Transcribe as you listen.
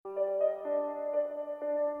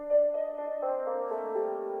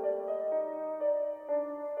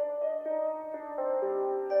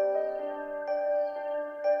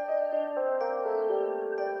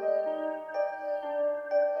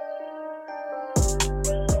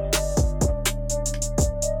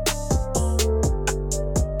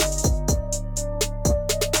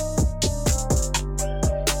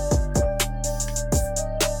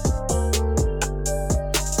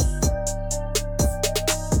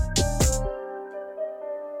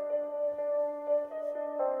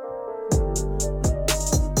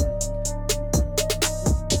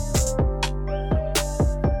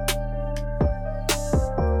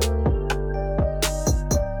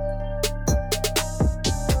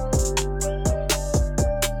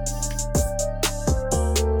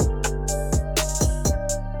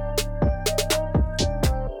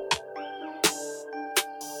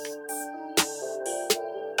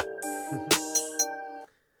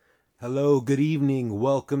Hello, good evening.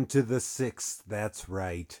 Welcome to the sixth, that's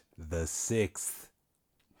right, the sixth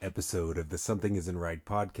episode of the Something Isn't Right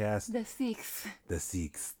podcast. The sixth. The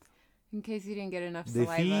sixth. In case you didn't get enough The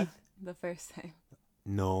saliva fifth? the first time.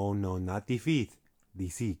 No, not the fifth. The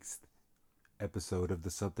sixth episode of the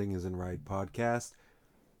Something Isn't Right podcast.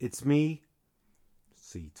 It's me.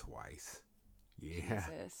 See twice. Yeah.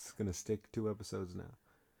 Jesus. It's going to stick 2 episodes now.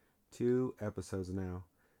 2 episodes now.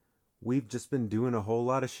 We've just been doing a whole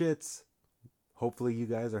lot of shits. Hopefully you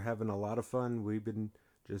guys are having a lot of fun. We've been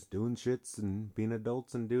just doing shits and being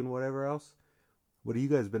adults and doing whatever else. What have you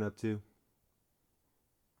guys been up to?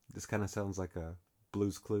 This kind of sounds like a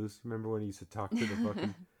Blue's Clues. Remember when you used to talk to the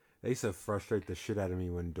fucking... They used to frustrate the shit out of me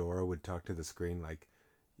when Dora would talk to the screen like...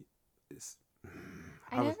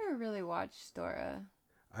 I never really watched Dora.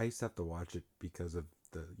 I used to have to watch it because of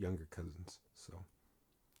the younger cousins, so...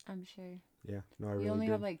 I'm sure. Yeah, no, I We really only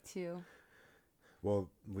did. have like 2. Well,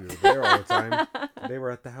 we were there all the time. They were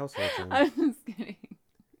at the house all the time. I'm just kidding.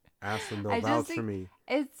 Ask them, they'll I vouch just for think me.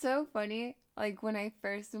 It's so funny. Like when I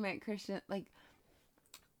first met Christian, like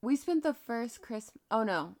we spent the first Christmas. Oh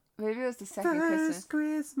no, maybe it was the second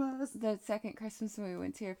Christmas. The second Christmas when we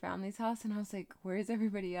went to your family's house, and I was like, "Where's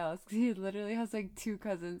everybody else?" Because he literally has like 2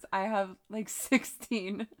 cousins. I have like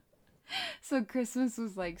 16. So Christmas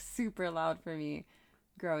was like super loud for me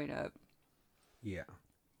growing up. Yeah.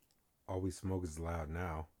 All we smoke is loud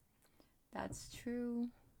now. That's true.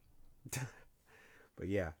 But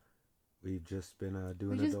yeah, we've just been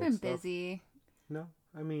doing We've just adult been stuff. busy No,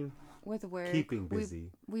 I mean, with work. keeping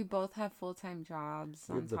busy. We both have full-time jobs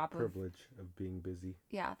We on have the top of... privilege of being busy.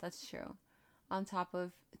 Yeah, that's true. On top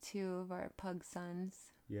of 2 of our pug sons.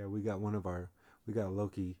 Yeah, we got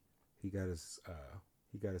Loki. He got his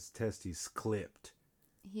testes clipped.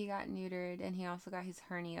 He got neutered, and he also got his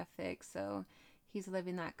hernia fixed, so he's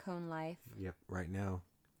living that cone life. Yep, right now.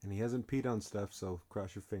 And he hasn't peed on stuff, so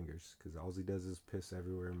cross your fingers, because all he does is piss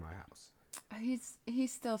everywhere in my house.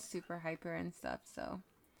 He's still super hyper and stuff, so...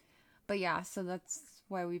 But yeah, so that's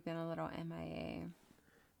why we've been a little MIA.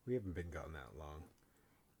 We haven't been gone that long.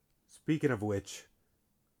 Speaking of which...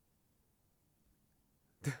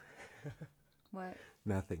 What?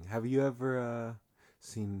 Nothing. Have you ever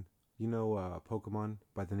seen, a Pokemon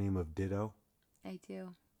by the name of Ditto? I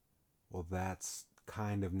do. Well, that's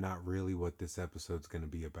kind of not really what this episode's going to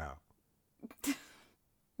be about.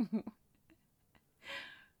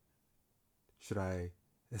 Should I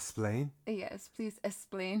explain? Yes, please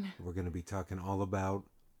explain. We're going to be talking all about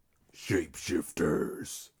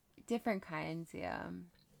shapeshifters. Different kinds, yeah.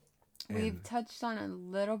 We've touched on a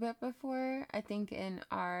little bit before, I think in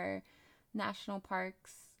our national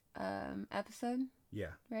parks episode.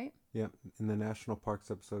 Yeah. Right? Yeah. In the national parks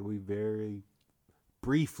episode, we very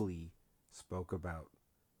briefly spoke about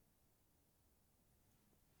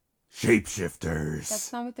shapeshifters.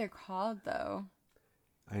 That's not what they're called, though.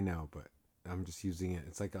 I know, but I'm just using it.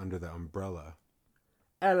 It's like under the umbrella.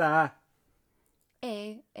 Ella.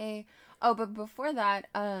 Oh, but before that,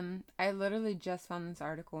 I literally just found this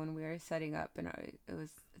article when we were setting up, and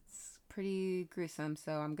it's pretty gruesome,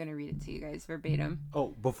 so I'm gonna read it to you guys verbatim.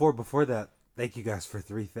 Oh, before that, thank you guys for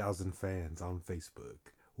 3,000 fans on Facebook.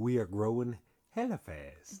 We are growing hella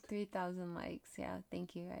fast. 3,000 likes, yeah.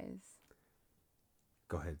 Thank you guys.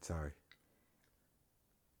 Go ahead, sorry.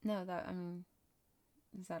 No,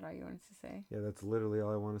 is that all you wanted to say? Yeah, that's literally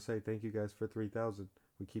all I want to say. Thank you guys for 3,000.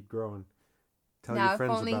 We keep growing. Tell now, your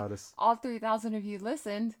friends if only about us. All 3,000 of you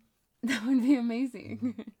listened, that would be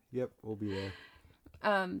amazing. Yep, we'll be there.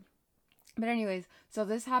 But anyways, so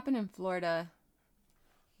this happened in Florida.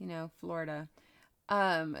 Florida.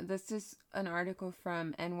 This is an article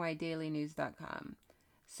from nydailynews.com.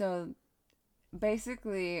 So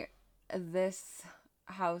basically, this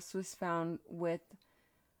house was found with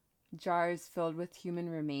jars filled with human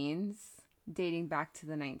remains dating back to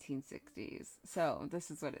the 1960s. So this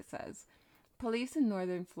is what it says. Police in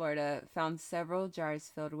northern Florida found several jars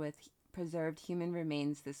filled with preserved human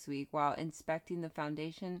remains this week while inspecting the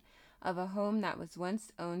foundation of a home that was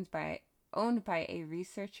once owned by a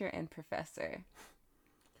researcher and professor.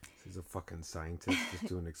 He's a fucking scientist just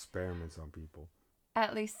doing experiments on people.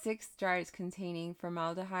 At least 6 jars containing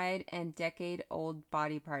formaldehyde and decade-old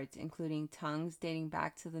body parts, including tongues dating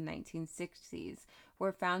back to the 1960s,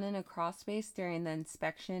 were found in a crawl space during the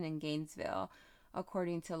inspection in Gainesville,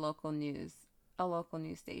 according to a local news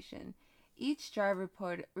station. Each jar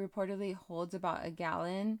reportedly holds about 1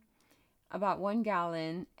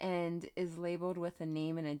 gallon, and is labeled with a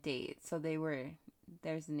name and a date. So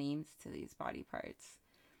there's names to these body parts.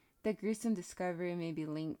 The gruesome discovery may be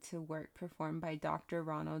linked to work performed by Dr.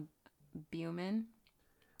 Ronald Buman.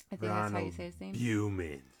 I think that's how you say his name.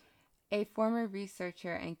 Buman. a former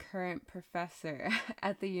researcher and current professor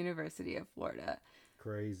at the University of Florida.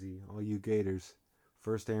 Crazy. All you Gators.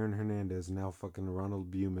 First Aaron Hernandez, now fucking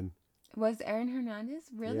Ronald Buman. Was Aaron Hernandez?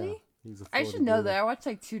 Really? Yeah, he's a I Florida should know Gator. that. I watched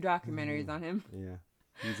like 2 documentaries on him. Yeah,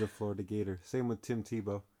 he's a Florida Gator. Same with Tim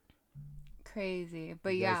Tebow. Crazy.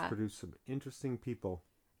 But You guys yeah. produce some interesting people.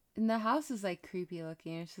 And the house is like creepy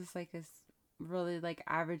looking. It's just like a really like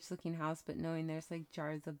average looking house, but knowing there's like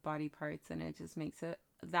jars of body parts and it just makes it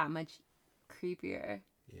that much creepier.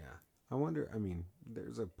 Yeah. I wonder, I mean,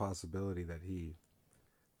 there's a possibility that he,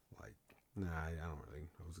 like, nah, I don't really,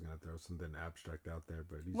 I was going to throw something abstract out there,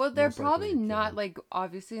 but he's Well, they're most likely probably a not killer. like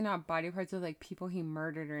obviously not body parts of like people he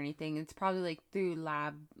murdered or anything. It's probably like through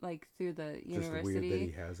lab, like through the Just university. weird that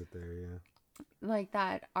he has it there, yeah. Like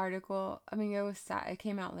that article, I mean, it was it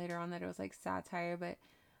came out later on that it was like satire, but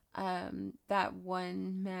that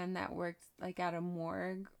one man that worked like at a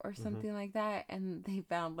morgue or something like that, and they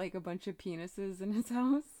found like a bunch of penises in his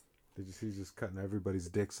house. Did you see he's just cutting everybody's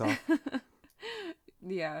dicks off?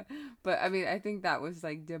 Yeah, but I mean, I think that was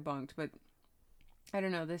like debunked, but I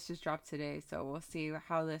don't know, this just dropped today, so we'll see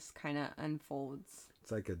how this kind of unfolds.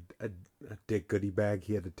 It's like a dick goodie bag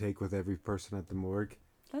he had to take with every person at the morgue.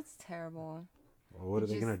 That's terrible. Well, what are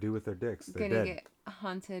they Just going to do with their dicks? They're Gonna dead. get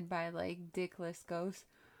haunted by like dickless ghosts.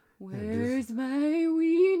 Where's my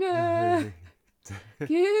wiener? Give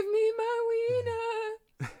me my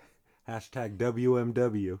wiener. Hashtag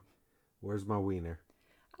WMW. Where's my wiener?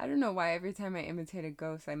 I don't know why every time I imitate a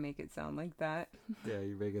ghost, I make it sound like that. Yeah,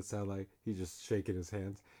 you make it sound like he's just shaking his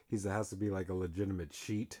hands. It has to be like a legitimate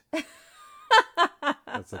sheet.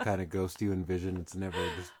 That's the kind of ghost you envision. It's never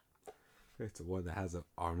just... It's the one that has the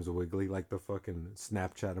arms wiggly like the fucking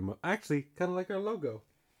Snapchat emoji. Actually, kind of like our logo.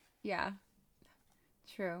 Yeah,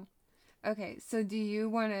 true. Okay, so do you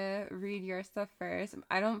want to read your stuff first?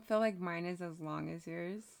 I don't feel like mine is as long as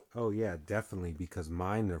yours. Oh, yeah, definitely, because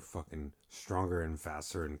mine are fucking stronger and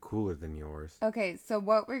faster and cooler than yours. Okay, so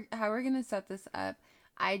how we're gonna set this up?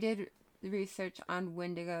 I did research on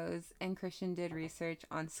Wendigos, and Christian did research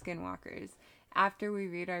on Skinwalkers. After we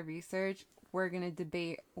read our research, we're gonna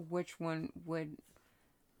debate which one would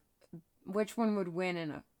win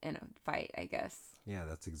in a fight, I guess. Yeah,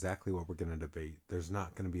 that's exactly what we're going to debate. There's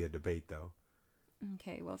not going to be a debate, though.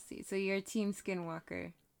 Okay, we'll see. So you're Team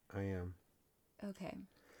Skinwalker. I am. Okay.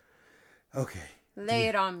 Okay. Lay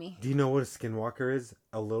it on me. Do you know what a skinwalker is?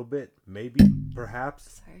 A little bit? Maybe?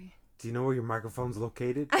 Perhaps? Sorry. Do you know where your microphone's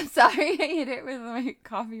located? I'm sorry, I hit it with my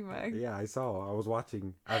coffee mug. Yeah, I saw. I was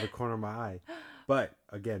watching out of the corner of my eye. But,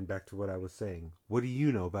 again, back to what I was saying. What do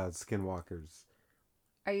you know about skinwalkers?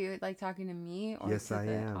 Are you like talking to me or Yes, to I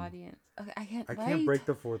the am. audience? Okay, I can't. I why can't are you break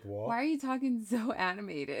the fourth wall. Why are you talking so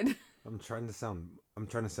animated? I'm trying to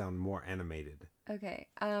sound more animated. Okay.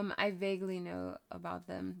 I vaguely know about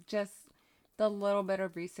them. Just the little bit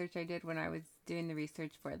of research I did when I was doing the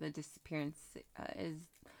research for the disappearances. For the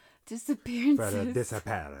disappearances.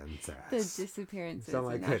 The disappearances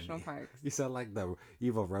sound in like national parks. You sound like the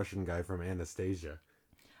evil Russian guy from Anastasia.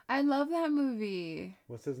 I love that movie.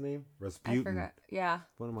 What's his name? Rasputin. I forgot. Yeah.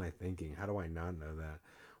 What am I thinking? How do I not know that?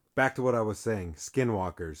 Back to what I was saying.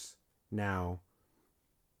 Skinwalkers. Now,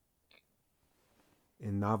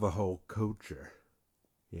 in Navajo culture.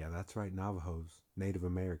 Yeah, that's right, Navajos. Native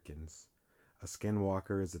Americans. A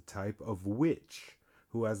skinwalker is a type of witch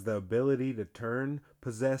who has the ability to turn,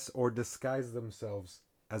 possess, or disguise themselves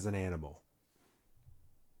as an animal.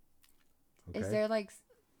 Okay? Is there like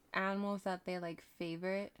animals that they like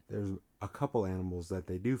favorite? There's a couple animals that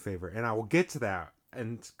they do favor, and I will get to that.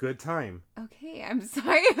 And it's good time. Okay, I'm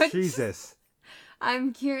sorry. Jesus.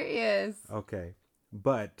 I'm curious. Okay.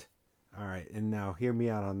 But, all right, and now hear me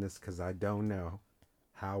out on this because I don't know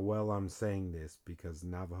how well I'm saying this because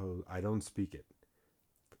Navajo, I don't speak it.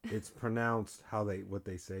 It's pronounced what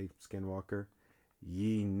they say, Skinwalker.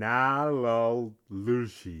 Yinalo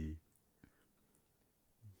Lushi.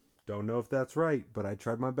 Don't know if that's right, but I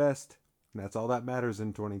tried my best. And that's all that matters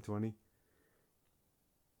in 2020.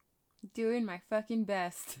 Doing my fucking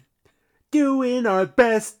best. Doing our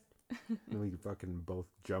best. And we fucking both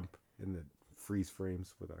jump in the freeze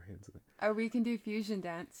frames with our hands in it. Or we can do fusion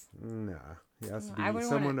dance. Nah. It has to I be wouldn't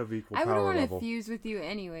someone wanna- of equal I power wouldn't want level. to fuse with you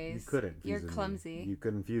anyways. You couldn't fuse You're with me. clumsy. You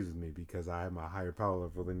couldn't fuse with me because I am a higher power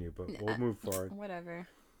level than you, but we'll move forward. Whatever.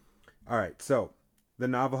 All right, so the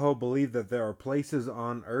Navajo believe that there are places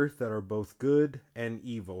on Earth that are both good and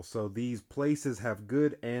evil. So these places have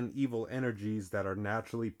good and evil energies that are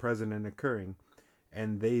naturally present and occurring.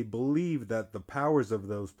 And they believe that the powers of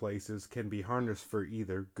those places can be harnessed for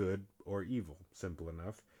either good or evil. Simple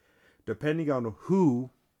enough. Depending on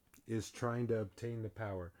who is trying to obtain the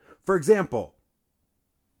power. For example,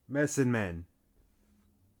 Medicine men.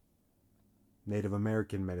 Native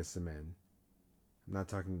American medicine men. I'm not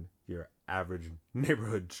talking your average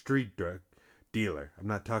neighborhood street drug dealer. I'm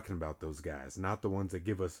not talking about those guys. Not the ones that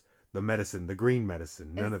give us the medicine, the green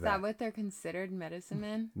medicine. None of that. Is that what they're considered, medicine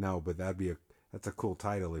men? No, but that's a cool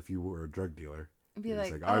title if you were a drug dealer. It'd be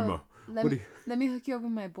like, let me hook you up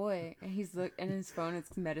with my boy. And he's in his phone,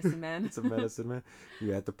 it's medicine man. It's a medicine man.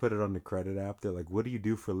 You have to put it on the credit app. They're like, what do you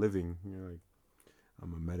do for a living? And you're like,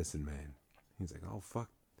 I'm a medicine man. He's like, oh, fuck.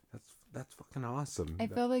 That's fucking awesome. I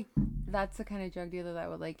feel like that's the kind of drug dealer that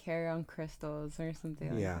would like carry on crystals or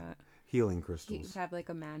something like that. Healing crystals. He'd have like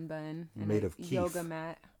a man bun and made of keef. Yoga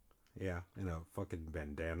mat. Yeah, and a fucking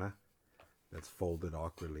bandana that's folded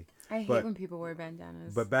awkwardly. I hate when people wear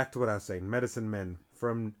bandanas. But back to what I was saying. Medicine men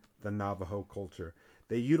from the Navajo culture.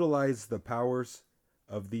 They utilize the powers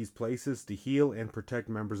of these places to heal and protect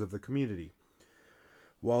members of the community.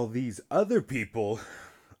 While these other people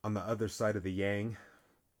on the other side of the yin,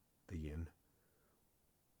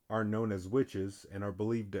 are known as witches and are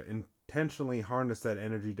believed to intentionally harness that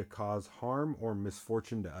energy to cause harm or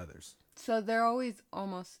misfortune to others. So they're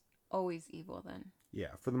almost always evil then?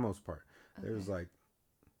 Yeah, for the most part. Okay. There's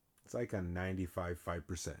it's like a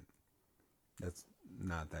 95.5%. That's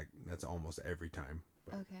not that, that's almost every time.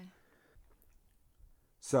 But. Okay.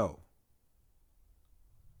 So,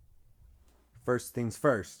 first things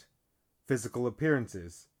first, physical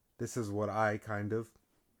appearances. This is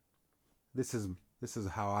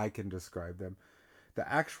how I can describe them. The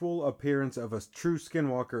actual appearance of a true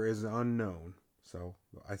skinwalker is unknown. So,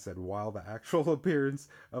 I said, while the actual appearance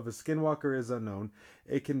of a skinwalker is unknown,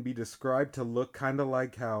 it can be described to look kind of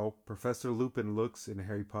like how Professor Lupin looks in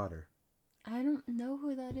Harry Potter. I don't know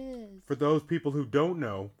who that is. For those people who don't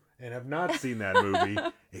know and have not seen that movie,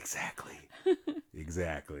 exactly.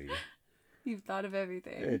 You've thought of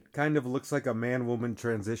everything. It kind of looks like a man-woman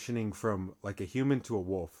transitioning from like a human to a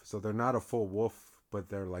wolf. So they're not a full wolf, but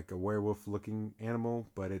they're like a werewolf-looking animal.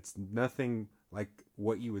 But it's nothing like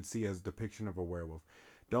what you would see as a depiction of a werewolf.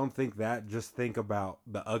 Don't think that. Just think about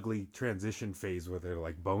the ugly transition phase where their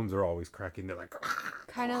like bones are always cracking. They're like...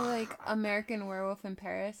 Kind of like American Werewolf in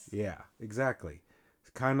Paris. Yeah, exactly. It's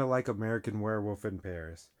kind of like American Werewolf in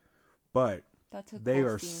Paris. But they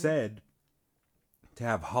are said to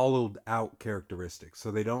have hollowed out characteristics.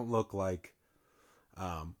 So they don't look like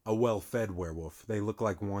a well-fed werewolf. They look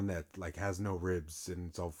like one that like has no ribs and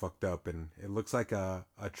it's all fucked up. And it looks like a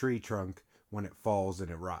tree trunk when it falls and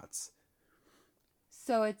it rots.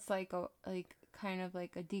 So it's like kind of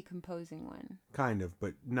like a decomposing one. Kind of,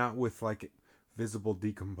 but not with like visible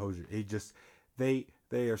decomposure. They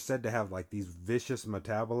are said to have like these vicious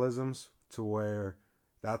metabolisms to where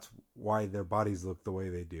that's why their bodies look the way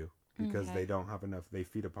they do, because they don't have enough. They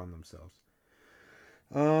feed upon themselves.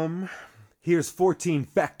 Here's 14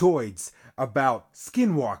 factoids about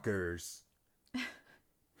skinwalkers.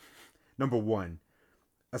 Number 1.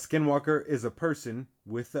 A skinwalker is a person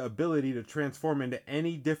with the ability to transform into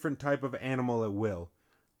any different type of animal at will.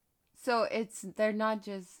 So they're not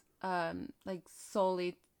just like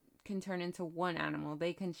solely can turn into one animal.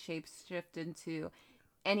 They can shapeshift into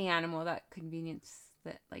any animal that's convenient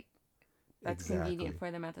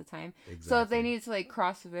for them at the time. Exactly. So if they need to like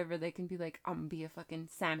cross the river, they can be like, I'm gonna be a fucking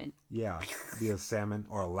salmon. Yeah, be a salmon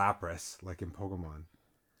or a lapras like in Pokemon.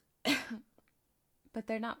 But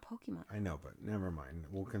they're not Pokemon. I know, but never mind.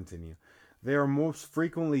 We'll continue. They are most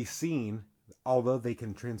frequently seen, although they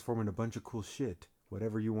can transform into a bunch of cool shit.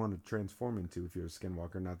 Whatever you want to transform into if you're a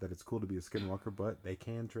skinwalker. Not that it's cool to be a skinwalker, but they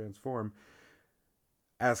can transform.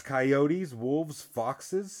 As coyotes, wolves,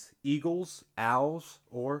 foxes, eagles, owls,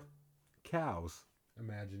 or cows.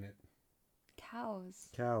 Imagine it.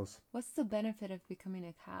 Cows. What's the benefit of becoming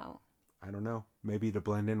a cow? I don't know. Maybe to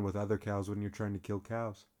blend in with other cows when you're trying to kill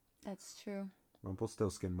cows. That's true.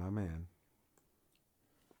 Rumpelstiltskin, my man.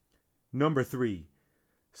 Number 3.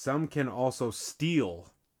 Some can also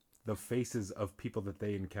steal the faces of people that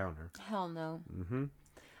they encounter. Hell no. Mm-hmm.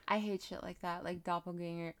 I hate shit like that. Like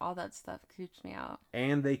doppelganger. All that stuff creeps me out.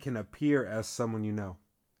 And they can appear as someone you know.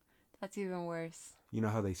 That's even worse. You know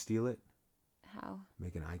how they steal it? How?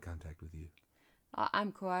 Making eye contact with you.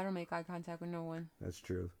 I'm cool. I don't make eye contact with no one. That's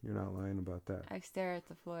true. You're not lying about that. I stare at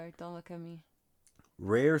the floor. Don't look at me.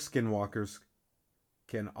 Rare skinwalkers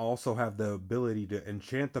can also have the ability to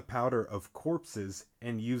enchant the powder of corpses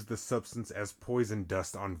and use the substance as poison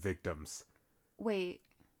dust on victims. Wait.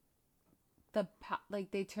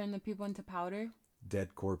 They turn the people into powder?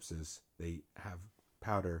 Dead corpses. They have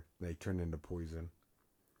powder. They turn into poison.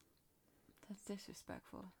 That's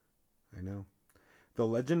disrespectful. I know. The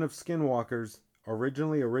legend of skinwalkers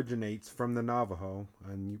originally originates from the Navajo,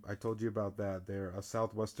 and I told you about that. They're a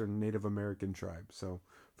southwestern Native American tribe. So,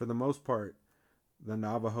 for the most part, the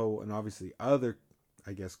Navajo and obviously other,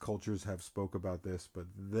 I guess, cultures have spoke about this, but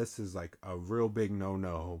this is like a real big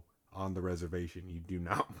no-no on the reservation. You do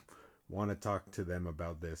not want to talk to them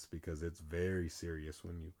about this because it's very serious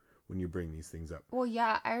when you bring these things up. Well,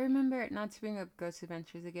 yeah, I remember, not to bring up Ghost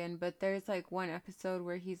Adventures again, but there's like one episode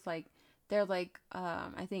where he's like, they're like,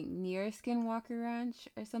 I think near Skinwalker Ranch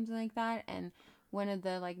or something like that, and one of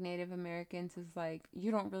the like Native Americans is like,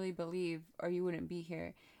 you don't really believe or you wouldn't be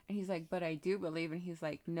here. And he's like, but I do believe. And he's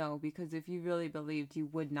like, no, because if you really believed, you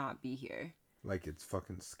would not be here. Like, it's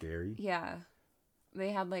fucking scary. Yeah.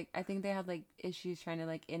 They had like, I think they had like issues trying to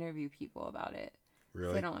like interview people about it.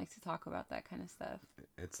 Really? They don't like to talk about that kind of stuff.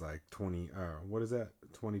 It's like 20, what is that?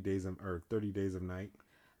 20 days or 30 days of night?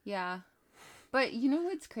 Yeah. But you know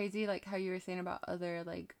what's crazy? Like how you were saying about other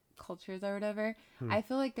like cultures or whatever. I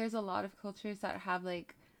feel like there's a lot of cultures that have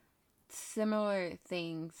like similar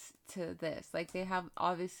things to this. Like they have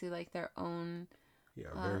obviously like their own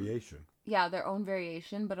variation. Yeah, their own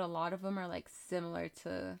variation, but a lot of them are like similar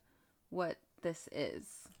to what this is.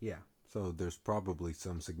 Yeah. So there's probably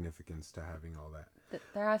some significance to having all that.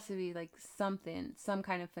 There has to be like something, some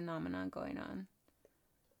kind of phenomenon going on.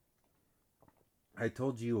 I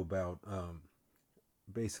told you about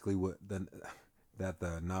basically that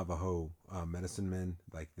the Navajo medicine men,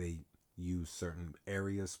 like, they use certain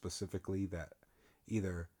areas specifically that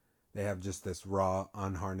either they have just this raw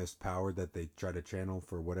unharnessed power that they try to channel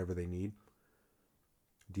for whatever they need.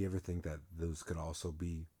 Do you ever think that those could also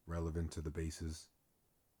be relevant to the bases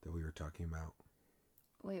that we were talking about?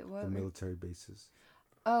 Wait, what? The military bases.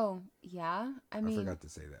 Oh, yeah. I forgot to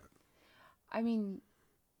say that. I mean,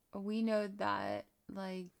 we know that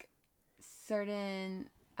like certain,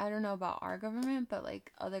 I don't know about our government, but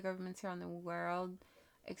like other governments around the world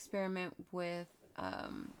experiment with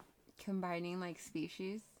combining like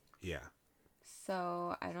species. Yeah.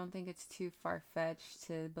 So I don't think it's too far-fetched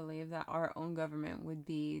to believe that our own government would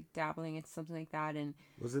be dabbling in something like that. And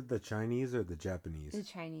was it the Chinese or the Japanese? The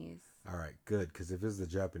Chinese. All right, good. Because if it's the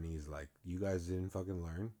Japanese, like, you guys didn't fucking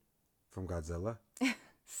learn from Godzilla.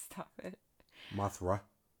 Stop it. Mothra.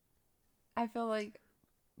 I feel like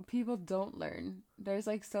people don't learn. There's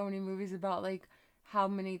like so many movies about like how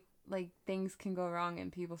many like things can go wrong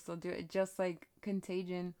and people still do it. Just like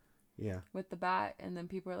Contagion. Yeah. With the bat, and then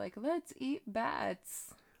people are like, let's eat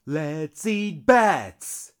bats. Let's eat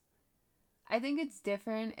bats. I think it's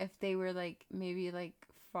different if they were like maybe like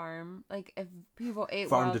farm, like if people ate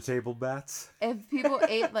farm to table bats. If people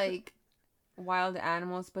ate like wild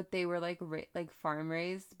animals, but they were like like farm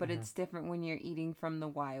raised, but it's different when you're eating from the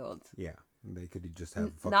wild. Yeah, they could just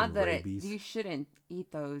have fucking not that rabies. You shouldn't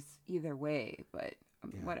eat those either way, but.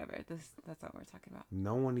 Yeah. Whatever. That's what we're talking about.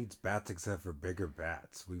 No one eats bats except for bigger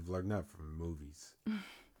bats. We've learned that from movies.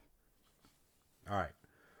 All right.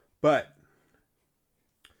 But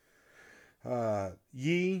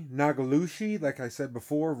Yi Nagalushi, like I said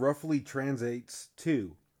before, roughly translates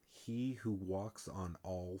to he who walks on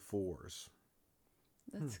all fours.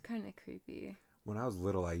 That's kind of creepy. When I was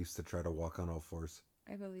little, I used to try to walk on all fours.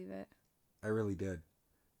 I believe it. I really did.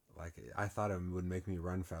 Like, I thought it would make me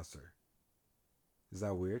run faster. Is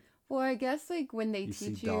that weird? Well, I guess like when they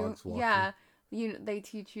teach you, yeah, they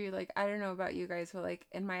teach you like, I don't know about you guys, but like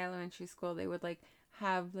in my elementary school, they would like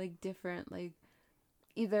have like different like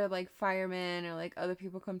either like firemen or like other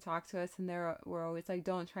people come talk to us, and we're always like,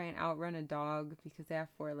 don't try and outrun a dog because they have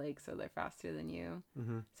 4 legs, so they're faster than you.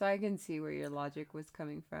 Mm-hmm. So I can see where your logic was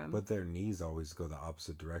coming from. But their knees always go the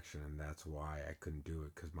opposite direction, and that's why I couldn't do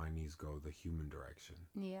it, because my knees go the human direction.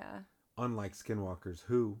 Yeah. Unlike skinwalkers,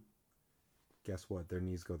 who, guess what? Their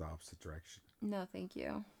knees go the opposite direction. No, thank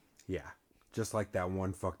you. Yeah. Just like that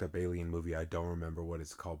one fucked up alien movie. I don't remember what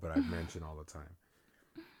it's called, but I mention all the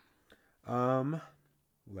time.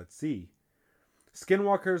 Let's see.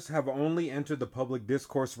 Skinwalkers have only entered the public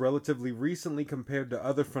discourse relatively recently compared to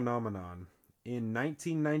other phenomenon. In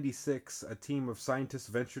 1996, a team of scientists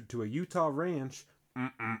ventured to a Utah ranch.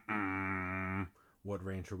 What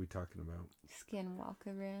ranch are we talking about?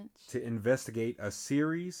 Skinwalker Ranch. To investigate a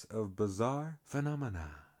series of bizarre phenomena.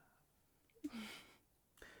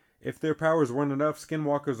 If their powers weren't enough,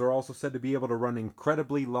 skinwalkers are also said to be able to run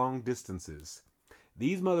incredibly long distances.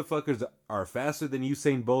 These motherfuckers are faster than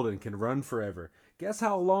Usain Bolt and can run forever. Guess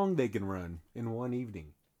how long they can run in one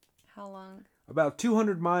evening? How long? About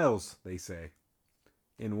 200 miles, they say.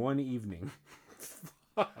 In one evening.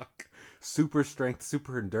 Fuck. Super strength,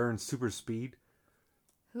 super endurance, super speed.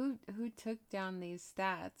 Who took down these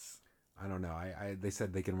stats? I don't know. They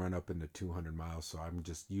said they can run up into 200 miles, so I'm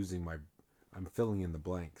just using my I'm filling in the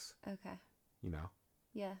blanks, Okay. you know,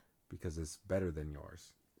 Yeah. because it's better than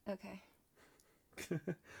yours. Okay.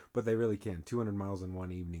 But they really can. 200 miles in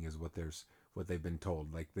one evening is what they've been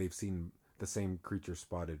told. Like they've seen the same creature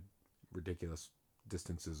spotted ridiculous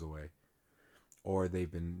distances away, or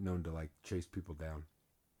they've been known to like chase people down.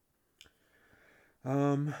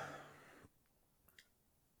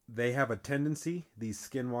 They have a tendency, these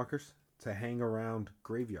skinwalkers, to hang around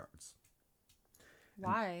graveyards.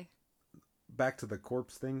 Why? Back to the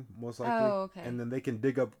corpse thing, most likely. Oh, okay. And then they can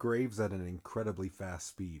dig up graves at an incredibly fast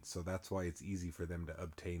speed, so that's why it's easy for them to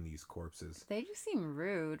obtain these corpses. They just seem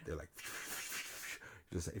rude. They're like,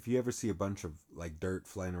 just if you ever see a bunch of like dirt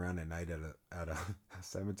flying around at night at a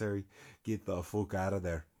cemetery, get the fuck out of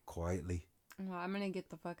there quietly. Well, I'm gonna get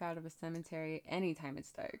the fuck out of a cemetery anytime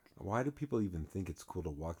it's dark. Why do people even think it's cool to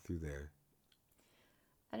walk through there?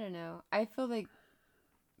 I don't know. I feel like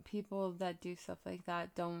people that do stuff like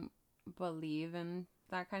that don't believe in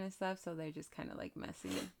that kind of stuff, so they're just kind of like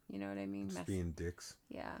messing. You know what I mean? Just being dicks.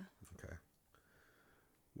 Yeah. Okay.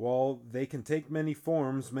 While they can take many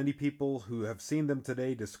forms, many people who have seen them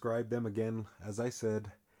today describe them again, as I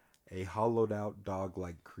said, a hollowed out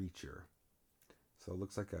dog-like creature. So it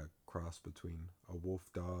looks like a cross between a wolf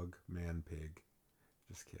dog, man pig.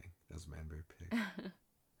 Just kidding. That's man bear pig.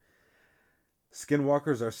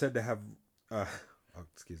 Skinwalkers are said to have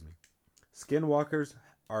Skinwalkers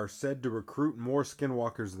are said to recruit more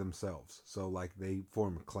skinwalkers themselves. So like they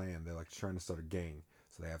form a clan. They're like trying to start a gang.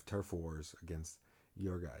 So they have turf wars against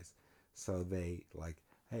your guys. So they like,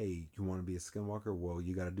 hey, you want to be a skinwalker? Well,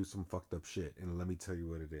 you got to do some fucked up shit. And let me tell you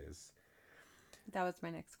what it is. That was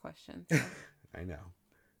my next question. So. I know.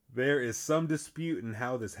 There is some dispute in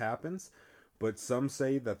how this happens, but some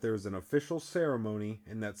say that there's an official ceremony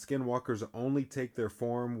and that skinwalkers only take their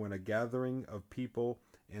form when a gathering of people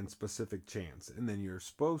and specific chants. And then you're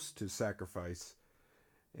supposed to sacrifice,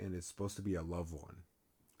 and it's supposed to be a loved one,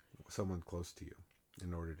 someone close to you,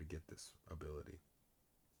 in order to get this ability.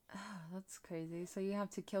 Oh, that's crazy. So you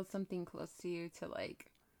have to kill something close to you to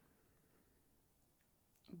like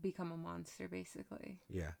become a monster, basically.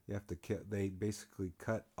 Yeah, you have to kill. They basically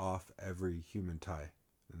cut off every human tie,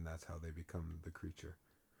 and that's how they become the creature.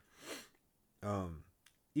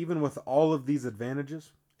 Even with all of these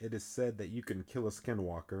advantages, it is said that you can kill a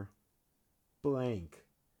skinwalker. Blank.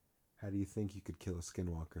 How do you think you could kill a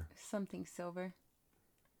skinwalker? Something silver.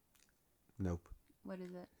 Nope. What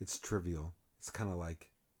is it? It's trivial. It's kind of like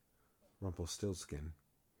Rumpelstiltskin.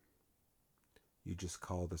 You just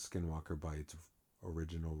call the skinwalker by its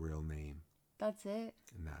original real name. That's it?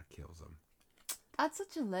 And that kills them. That's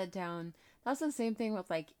such a letdown. That's the same thing with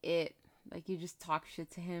like It. Like you just talk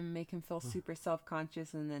shit to him, make him feel super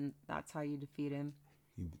self-conscious, and then that's how you defeat him.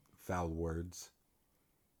 Foul words.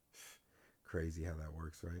 Crazy how that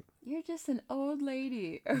works, right? You're just an old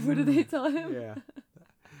lady. Or what do they tell him? Yeah.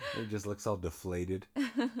 He just looks all deflated.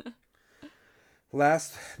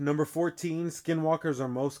 Last, number 14, skinwalkers are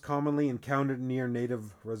most commonly encountered near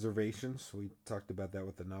native reservations. We talked about that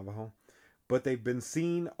with the Navajo. But they've been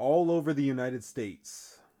seen all over the United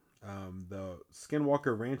States. The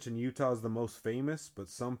Skinwalker Ranch in Utah is the most famous, but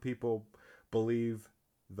some people believe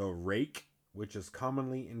the Rake, which is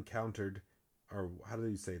commonly encountered, or how do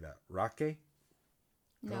you say that? Rake?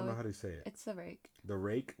 I don't know how to say it. It's the Rake. The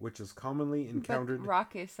Rake, which is commonly encountered. But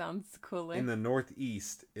Rake sounds cooler. In the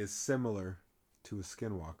Northeast, is similar to a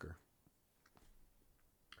skinwalker.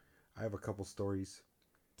 I have a couple stories.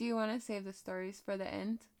 Do you want to save the stories for the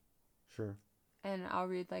end? Sure. And I'll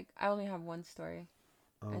read I only have one story.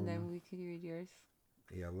 And then we could read yours.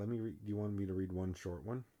 Yeah, let me read. Do you want me to read one short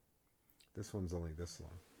one? This one's only this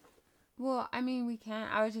long. Well, I mean, we can.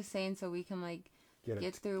 I was just saying so we can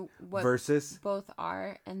get through what verses both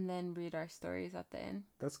are and then read our stories at the end.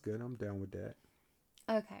 That's good. I'm down with that.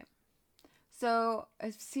 Okay. So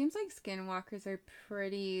it seems like skinwalkers are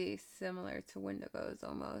pretty similar to Wendigos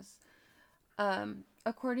almost.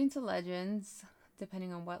 According to legends,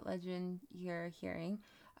 depending on what legend you're hearing,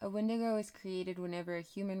 a Wendigo is created whenever a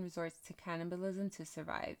human resorts to cannibalism to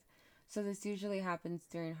survive. So this usually happens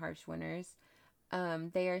during harsh winters.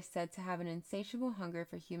 They are said to have an insatiable hunger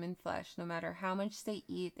for human flesh. No matter how much they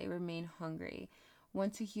eat, they remain hungry.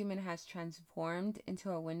 Once a human has transformed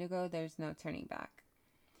into a Wendigo, there's no turning back.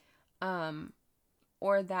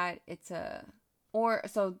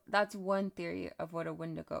 So that's one theory of what a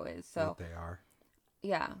Wendigo is. So what they are.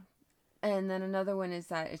 Yeah. And then another one is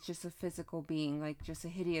that it's just a physical being, like just a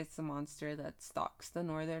hideous monster that stalks the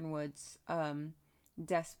northern woods,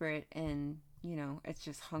 desperate and, it's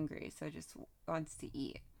just hungry. So it just wants to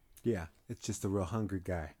eat. Yeah. It's just a real hungry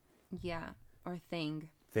guy. Yeah. Or thing.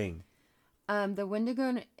 The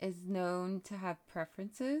Wendigo is known to have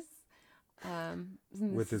preferences.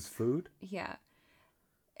 With his food? Yeah.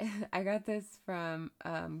 I got this from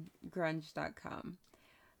grunge.com.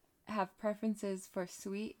 Have preferences for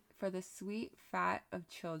the sweet fat of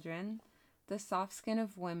children, the soft skin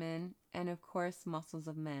of women, and of course muscles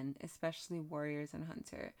of men, especially warriors and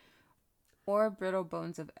hunter, or brittle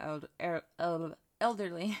bones of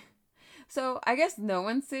elderly. So I guess no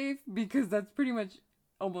one's safe because that's pretty much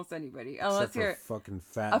almost anybody, unless Except for you're fucking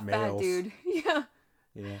fat males. fat dude. Yeah.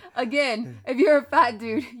 Yeah. Again, if you're a fat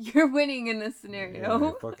dude, you're winning in this scenario. Yeah,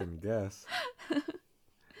 I fucking guess.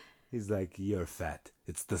 He's like, you're fat.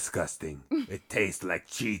 It's disgusting. It tastes like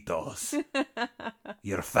Cheetos.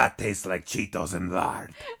 Your fat tastes like Cheetos and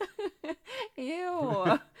lard.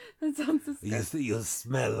 Ew. That sounds disgusting. You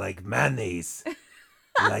smell like mayonnaise.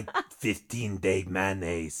 Like 15-day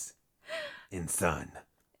mayonnaise in sun.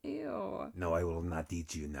 Ew. No, I will not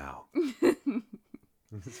eat you now.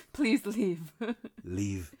 Please leave.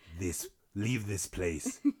 Leave this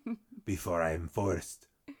place before I am forced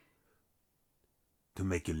to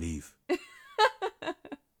make you leave. Okay.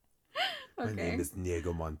 My name is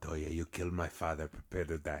Diego Montoya. You killed my father. Prepare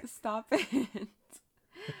to die. Stop it.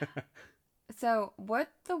 So, what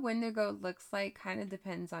the Wendigo looks like kind of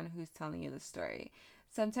depends on who's telling you the story.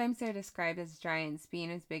 Sometimes they're described as giants, being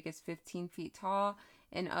as big as 15 feet tall.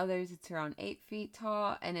 In others, it's around 8 feet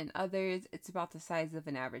tall. And in others, it's about the size of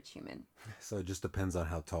an average human. So it just depends on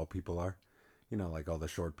how tall people are. You know, like all the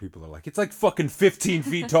short people are like, it's like fucking 15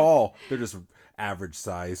 feet tall. They're just average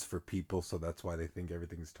size for people, so that's why they think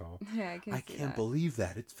everything's tall. Yeah, I can't believe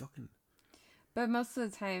that. It's fucking... But most of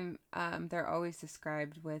the time, they're always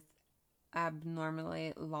described with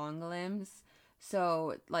abnormally long limbs.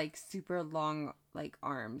 So, like, super long, like,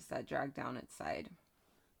 arms that drag down its side.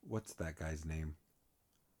 What's that guy's name?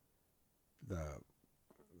 The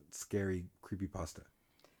scary creepypasta.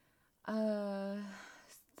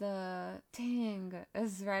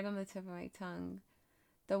 It's right on the tip of my tongue.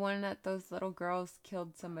 The one that those little girls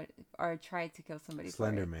killed somebody, or tried to kill somebody.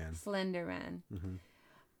 Slender Man. Slender Man. Mm-hmm.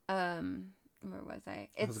 Where was I?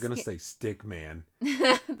 I was gonna say Stick Man.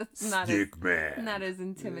 That's not Stick Man. Not as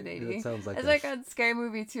intimidating. It sounds like it's like a scary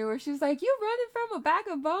movie too, where she's like, "You running from a bag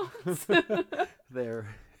of bones."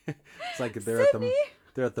 It's like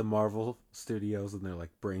they're at the Marvel Studios and they're like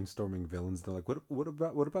brainstorming villains. They're like,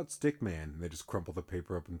 what about Stick Man? And they just crumple the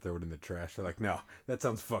paper up and throw it in the trash. They're like, no, that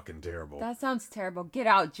sounds fucking terrible. That sounds terrible. Get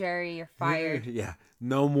out, Jerry. You're fired. Yeah,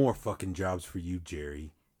 no more fucking jobs for you,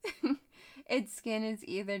 Jerry. Its skin is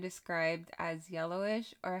either described as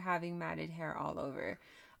yellowish or having matted hair all over.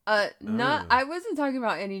 I wasn't talking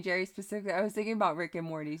about any Jerry specifically. I was thinking about Rick and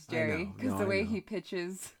Morty's Jerry because the way he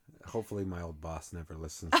pitches. Hopefully, my old boss never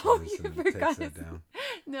listens to this and takes that down.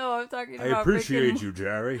 No, I'm talking about. I appreciate you,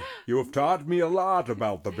 Jerry. You have taught me a lot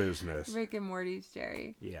about the business. Rick and Morty's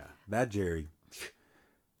Jerry. Yeah, that Jerry,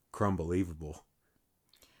 crumbelievable.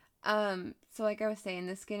 So like I was saying,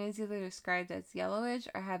 the skin is either described as yellowish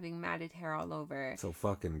or having matted hair all over. So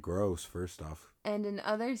fucking gross, first off. And in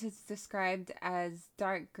others, it's described as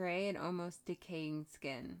dark gray and almost decaying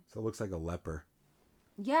skin. So it looks like a leper.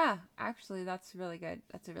 Yeah, actually, that's really good.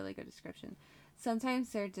 That's a really good description. Sometimes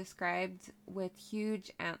they're described with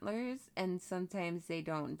huge antlers, and sometimes they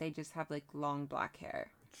don't. They just have like long black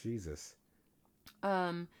hair. Jesus.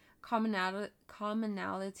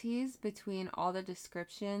 Commonalities between all the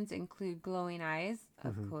descriptions include glowing eyes,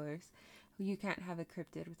 of course. You can't have a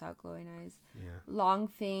cryptid without glowing eyes. Yeah. Long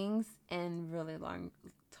fangs and really long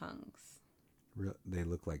tongues. They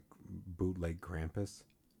look like bootleg Krampus?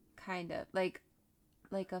 Kind of. Like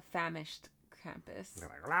a famished Krampus.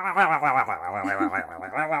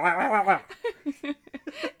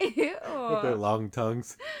 Ew. With their long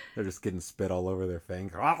tongues. They're just getting spit all over their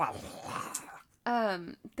fangs.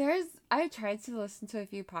 I tried to listen to a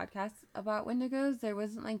few podcasts about Wendigos. There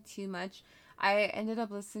wasn't like too much. I ended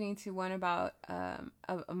up listening to one about a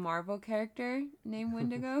Marvel character named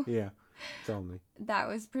Wendigo. Yeah, tell me. That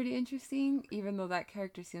was pretty interesting, even though that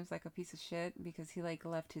character seems like a piece of shit because he like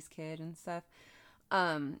left his kid and stuff.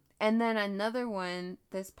 And then another one,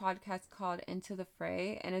 this podcast called Into the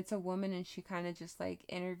Fray, and it's a woman and she kind of just like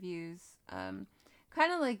interviews, kind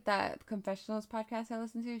of like that Confessionals podcast I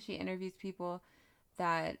listen to. She interviews people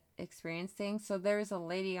that experience things. So there's a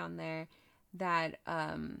lady on there that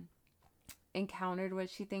encountered what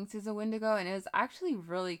she thinks is a Wendigo, and it was actually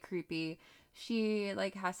really creepy. She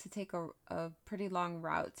like has to take a pretty long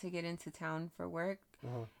route to get into town for work.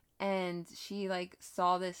 Uh-huh. And she like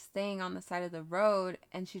saw this thing on the side of the road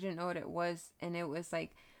and she didn't know what it was, and it was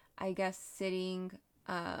like, I guess, sitting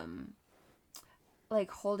like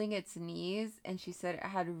holding its knees, and she said it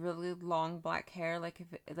had really long black hair, like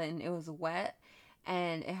then it was wet,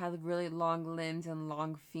 and it had really long limbs and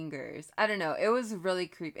long fingers. I don't know. It was really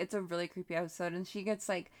creepy. It's a really creepy episode, and she gets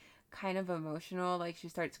like kind of emotional, like she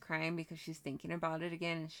starts crying because she's thinking about it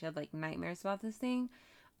again, and she had like nightmares about this thing.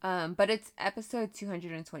 But it's episode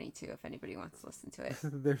 222 if anybody wants to listen to it.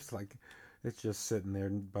 There's like, it's just sitting there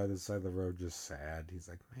by the side of the road, just sad. He's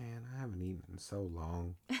like, man, I haven't eaten in so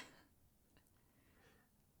long.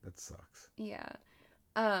 That sucks. Yeah.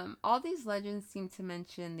 All these legends seem to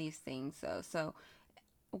mention these things, though. So,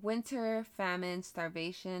 winter, famine,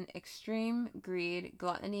 starvation, extreme greed,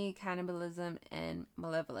 gluttony, cannibalism, and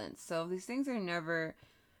malevolence. So, these things are never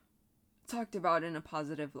talked about in a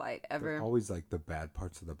positive light, ever. They're always like the bad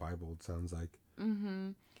parts of the Bible, it sounds like.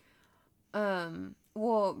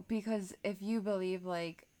 Well, because if you believe,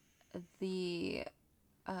 like, the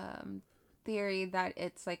theory that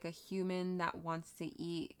it's like a human that wants to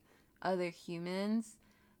eat other humans,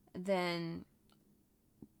 then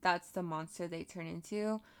that's the monster they turn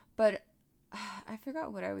into. But I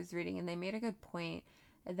forgot what I was reading, and they made a good point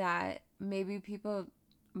that maybe people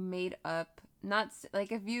made up, not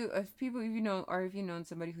like if you know, or if you know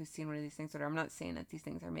somebody who's seen one of these things, or I'm not saying that these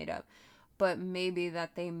things are made up, but maybe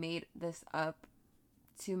that they made this up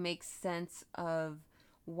to make sense of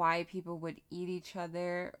why people would eat each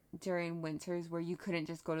other during winters, where you couldn't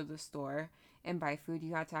just go to the store and buy food.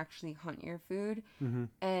 You had to actually hunt your food.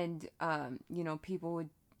 And you know, people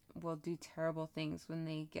will do terrible things when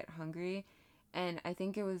they get hungry. And I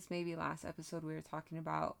think it was maybe last episode we were talking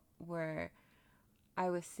about where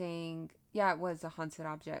I was saying, yeah, it was the haunted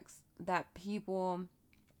objects, that people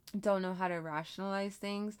don't know how to rationalize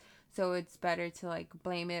things. So it's better to like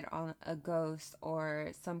blame it on a ghost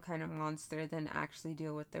or some kind of monster than actually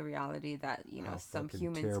deal with the reality that, you know, some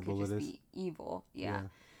humans could just be evil. Yeah.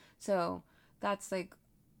 So that's like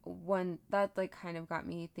one that like kind of got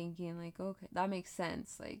me thinking, like, okay, that makes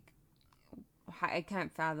sense. Like, I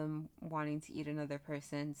can't fathom wanting to eat another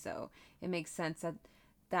person, so it makes sense that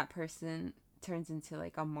that person turns into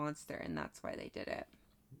like a monster, and that's why they did it.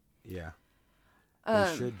 Yeah.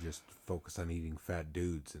 They should just focus on eating fat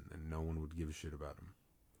dudes, and then no one would give a shit about them.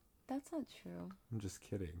 That's not true. I'm just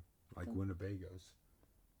kidding. Like Winnebagos.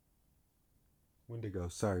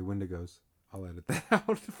 Wendigos. I'll edit that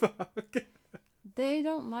out. Fuck. They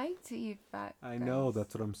don't like to eat fat guys. I know,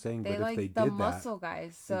 that's what I'm saying. They but like if they the did muscle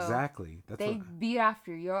guys. So exactly. They beat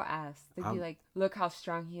after your ass. They'd be like, look how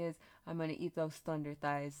strong he is. I'm going to eat those thunder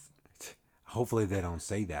thighs. Hopefully they don't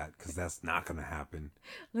say that, because that's not going to happen.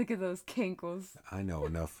 Look at those kinkles. I know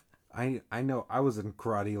enough. I know I was in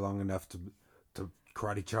karate long enough to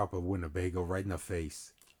karate chop a Winnebago right in the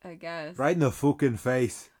face. I guess. Right in the fucking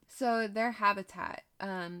face. So their habitat.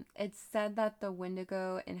 It's said that the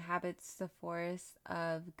Wendigo inhabits the forests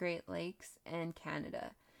of Great Lakes and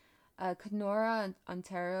Canada. Kenora,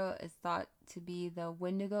 Ontario is thought to be the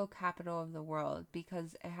Wendigo capital of the world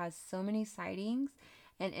because it has so many sightings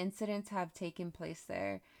and incidents have taken place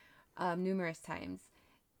there numerous times.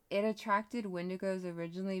 It attracted Wendigos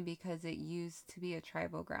originally because it used to be a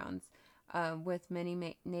tribal grounds with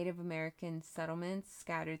many Native American settlements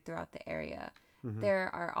scattered throughout the area. There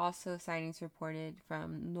are also sightings reported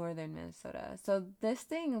from northern Minnesota. So this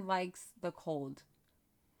thing likes the cold.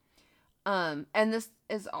 And this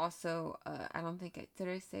is also, I don't think did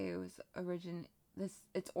I say it was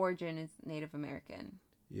its origin is Native American?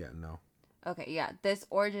 Yeah, no. Okay, yeah, this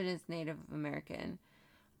origin is Native American.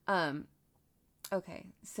 Okay,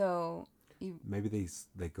 so maybe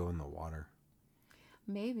they go in the water.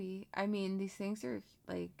 Maybe. I mean, these things are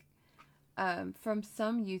like, from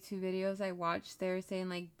some YouTube videos I watched, they were saying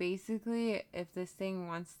like basically if this thing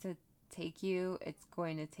wants to take you, it's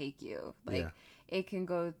going to take you. Like it can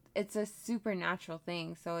go. It's a supernatural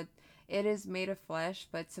thing, so it is made of flesh,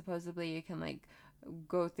 but supposedly it can like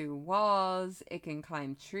go through walls, it can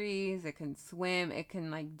climb trees, it can swim, it can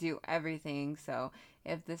like do everything. So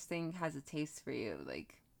if this thing has a taste for you,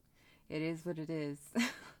 like it is what it is.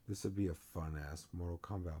 This would be a fun ass Mortal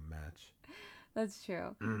Kombat match. That's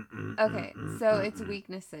true. Okay, so its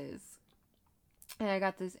weaknesses. And I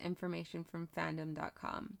got this information from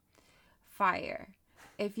fandom.com. Fire.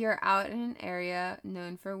 If you're out in an area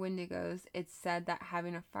known for Wendigos, it's said that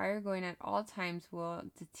having a fire going at all times will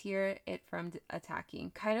deter it from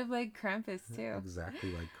attacking. Kind of like Krampus too.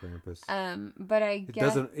 Exactly like Krampus. But I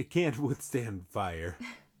guess it can't withstand fire.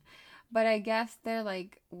 But I guess they're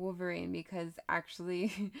like Wolverine because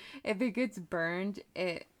actually, if it gets burned,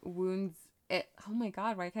 it wounds it. Oh my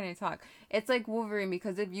god, why can't I talk? It's like Wolverine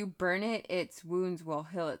because if you burn it, its wounds will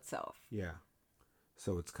heal itself. Yeah.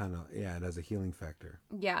 So it's kind of, it has a healing factor.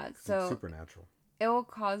 Yeah, so it's supernatural. it will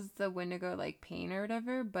cause the Wendigo like pain or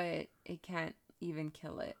whatever, but it can't even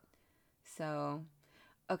kill it. So,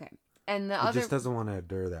 okay. And the It other just doesn't want to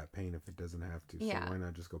endure that pain if it doesn't have to. Yeah. So why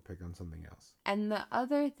not just go pick on something else? And the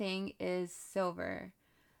other thing is silver.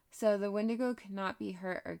 So the Wendigo cannot be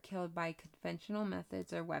hurt or killed by conventional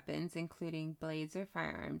methods or weapons, including blades or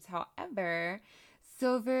firearms. However,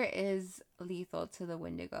 silver is lethal to the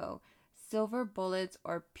Wendigo. Silver bullets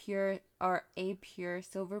or a pure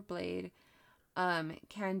silver blade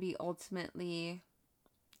can be ultimately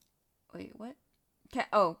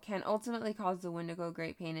can ultimately cause the Wendigo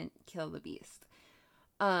great pain and kill the beast.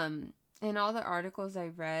 In all the articles I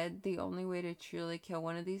read, the only way to truly kill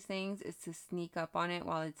one of these things is to sneak up on it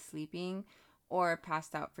while it's sleeping or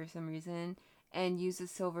passed out for some reason and use a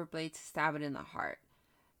silver blade to stab it in the heart.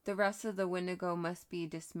 The rest of the Wendigo must be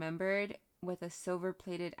dismembered with a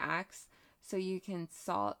silver-plated axe so you can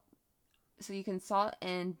salt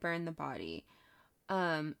and burn the body.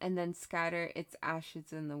 And then scatter its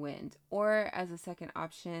ashes in the wind. Or, as a second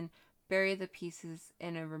option, bury the pieces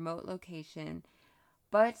in a remote location.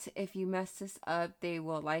 But if you mess this up, they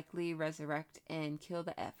will likely resurrect and kill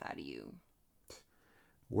the F out of you.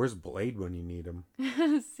 Where's Blade when you need him?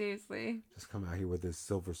 Seriously. Just come out here with his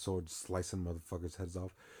silver sword slicing motherfuckers' heads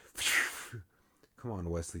off. Come on,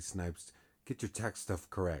 Wesley Snipes. Get your tech stuff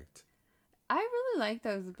correct. I really like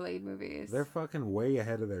those Blade movies. They're fucking way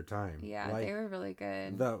ahead of their time. Yeah, like, they were really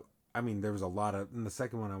good. There was a lot of... In the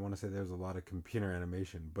second one, I want to say there was a lot of computer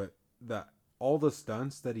animation. But all the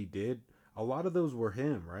stunts that he did... A lot of those were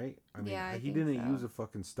him, right? He didn't use a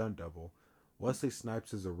fucking stunt double. Wesley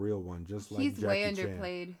Snipes is a real one, just like Jackie Chan. He's way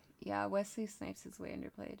underplayed. Yeah, Wesley Snipes is way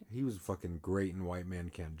underplayed. He was fucking great in White Man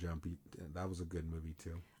Can't Jump. That was a good movie,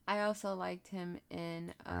 too. I also liked him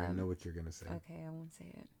in... I know what you're going to say. Okay, I won't say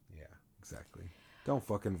it. Yeah, exactly. Don't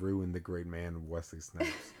fucking ruin the great man, Wesley Snipes.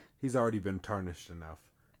 He's already been tarnished enough.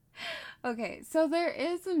 Okay, so there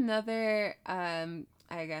is another...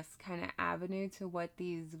 I guess, kind of avenue to what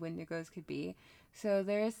these Wendigos could be. So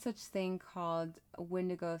there is such thing called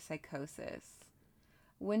Wendigo psychosis.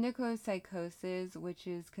 Wendigo psychosis, which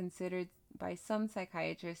is considered by some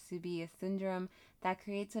psychiatrists to be a syndrome that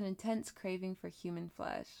creates an intense craving for human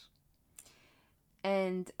flesh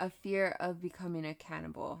and a fear of becoming a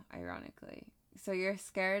cannibal, ironically. So you're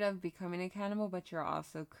scared of becoming a cannibal, but you're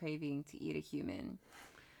also craving to eat a human.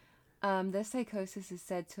 This psychosis is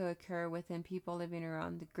said to occur within people living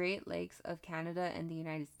around the Great Lakes of Canada and the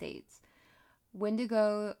United States.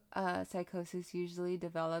 Wendigo psychosis usually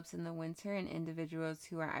develops in the winter in individuals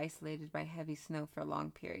who are isolated by heavy snow for long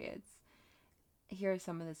periods. Here are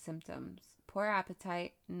some of the symptoms: poor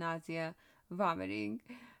appetite, nausea, vomiting,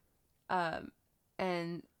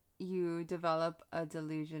 and you develop a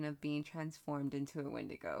delusion of being transformed into a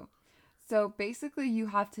Wendigo. So basically, you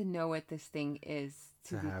have to know what this thing is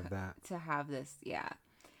to have this. Yeah.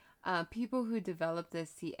 People who develop this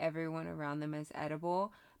see everyone around them as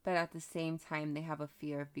edible, but at the same time, they have a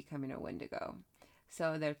fear of becoming a Wendigo.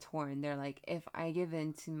 So they're torn. They're like, if I give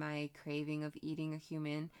in to my craving of eating a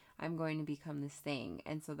human, I'm going to become this thing.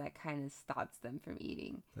 And so that kind of stops them from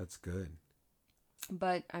eating. That's good.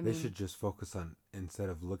 But they should just focus on, instead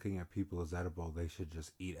of looking at people as edible, they should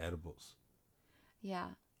just eat edibles. Yeah.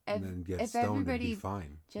 And then get stoned and be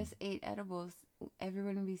fine. Just ate edibles,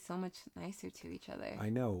 everyone would be so much nicer to each other. I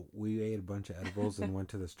know. We ate a bunch of edibles and went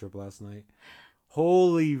to the strip last night.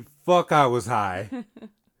 Holy fuck, I was high.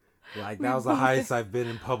 Like, that was the highest I've been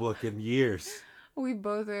in public in years. We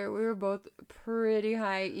were both pretty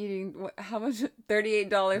high eating, how much?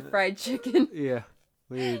 $38 fried chicken. Yeah.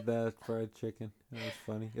 We ate that fried chicken. It was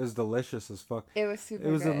funny. It was delicious as fuck. It was super good.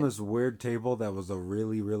 It was on this weird table that was a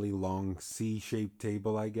really, really long C-shaped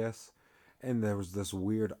table, I guess. And there was this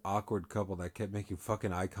weird, awkward couple that kept making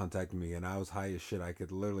fucking eye contact with me. And I was high as shit. I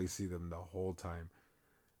could literally see them the whole time.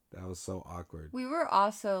 That was so awkward. We were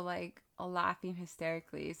also, like, laughing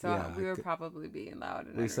hysterically. So we were probably being loud.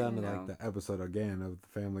 We sounded like the episode again of The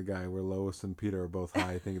Family Guy where Lois and Peter are both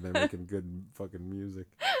high thinking they're making good fucking music.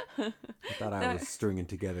 I thought I was stringing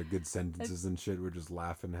together good sentences and shit. We're just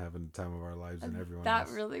laughing, having the time of our lives, and everyone else.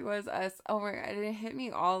 That really was us. Oh my god, it hit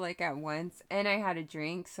me all, like, at once. And I had a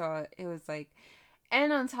drink, so it was like...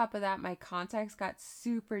 And on top of that, my contacts got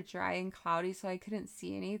super dry and cloudy, so I couldn't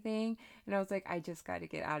see anything. And I was like, I just got to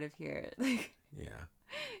get out of here. Like, yeah.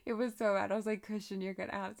 It was so bad. I was like, Christian, you're going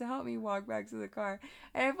to have to help me walk back to the car.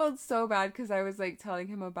 And I felt so bad because I was, like, telling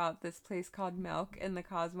him about this place called Milk in the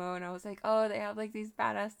Cosmo. And I was like, oh, they have, like, these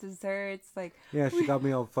badass desserts. Like, yeah, she got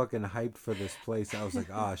me all fucking hyped for this place. I was like,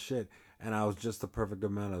 ah, shit. And I was just the perfect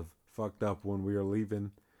amount of fucked up when we were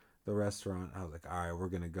leaving the restaurant. I was like, all right, we're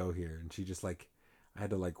going to go here. And she just, like... I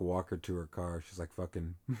had to like walk her to her car. She's like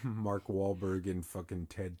fucking Mark Wahlberg and fucking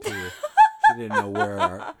Ted 2. She didn't know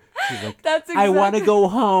where. She's like, I want to go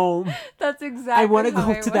home. That's exactly. I want to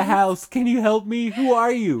go to the house. Can you help me? Who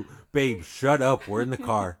are you? Babe, shut up. We're in the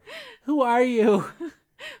car. Who are you?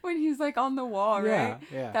 When he's like on the wall, right?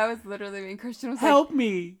 Yeah. That was literally me. Christian was help like,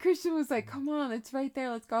 me. Christian was like, come on, it's right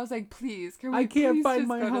there. Let's go. I was like, please, can we I can't please find just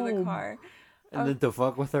my go home. to the car? And then to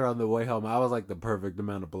fuck with her on the way home, I was like the perfect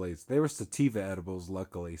amount of blaze. They were sativa edibles,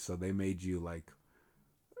 luckily, so they made you like,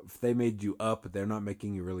 if they made you up, they're not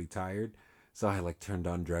making you really tired. So I like turned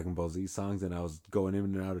on Dragon Ball Z songs and I was going in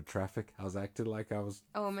and out of traffic. I was acting like I was.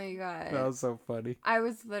 Oh my god. That was so funny. I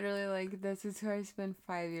was literally like, this is who I spent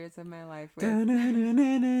 5 years of my life with.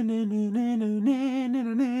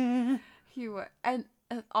 He was, and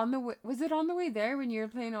on the way, was it on the way there when you were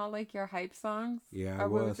playing all like your hype songs? Yeah, or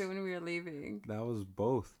was it when we were leaving? That was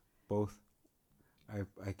both. I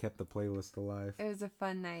kept the playlist alive. It was a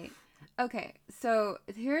fun night. Okay, so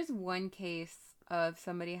here's one case of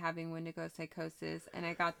somebody having Wendigo psychosis, and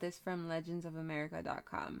I got this from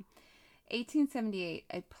legendsofamerica.com. 1878,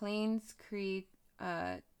 a Plains Cree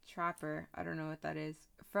trapper, I don't know what that is,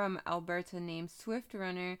 from Alberta named Swift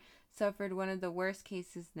Runner suffered one of the worst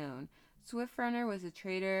cases known. Swift Runner was a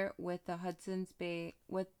trader with the Hudson's Bay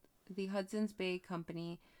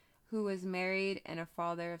Company, who was married and a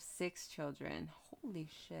father of 6 children. Holy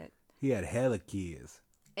shit. He had hella kids.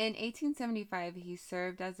 In 1875, he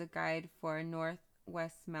served as a guide for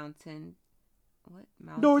Northwest Mountain. What?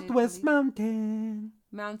 Northwest Mountain.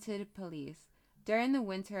 Mounted Police. During the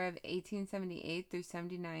winter of 1878 through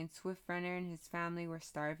 79, Swift Runner and his family were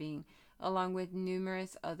starving, along with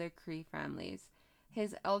numerous other Cree families.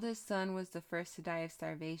 His eldest son was the first to die of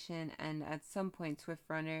starvation, and at some point, Swift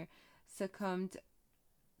Runner succumbed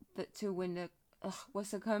to Wendigo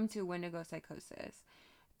psychosis.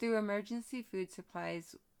 Through emergency food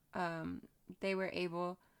supplies,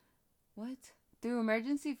 Through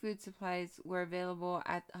emergency food supplies were available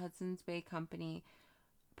at Hudson's Bay Company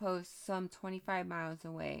post some 25 miles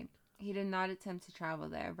away. He did not attempt to travel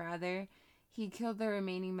there. Rather, he killed the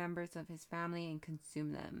remaining members of his family and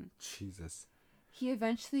consumed them. Jesus. He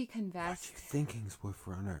eventually confessed. What you thinking, Swift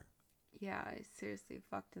Runner? Yeah, I seriously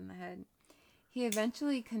fucked in the head. He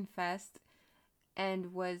eventually confessed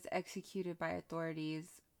and was executed by authorities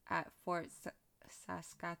at Fort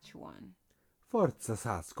Saskatchewan. Fort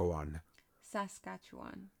Saskatchewan.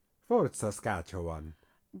 Fort Saskatchewan.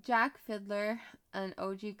 Jack Fiddler, an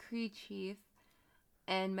OG Cree chief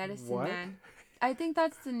and medicine man. I think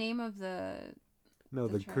that's the name of the... No,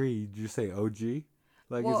 the Cree. Did you say OG?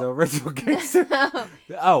 Like his Well, original gangster?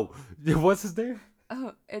 Oh, what's his name?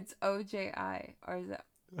 Oh, it's OJI. Or is it...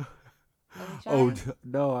 Oh,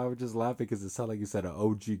 no, I was just laughing because it sounded like you said an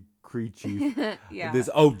OG Cree chief. Yeah. This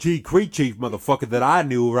OG Cree chief motherfucker that I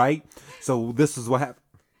knew, right? So this is what happened.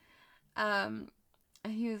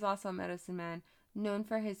 He was also a medicine man, known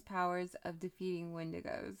for his powers of defeating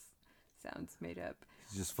Wendigos. Sounds made up.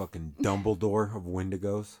 He's just fucking Dumbledore of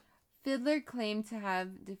Wendigos. Fiddler claimed to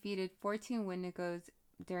have defeated 14 Wendigos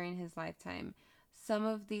during his lifetime. Some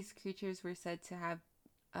of these creatures were said to have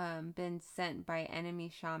been sent by enemy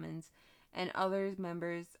shamans and other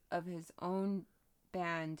members of his own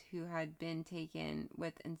band who had been taken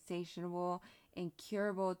with insatiable,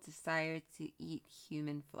 incurable desire to eat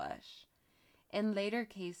human flesh. In later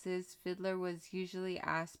cases, Fiddler was usually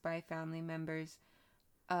asked by family members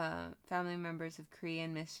of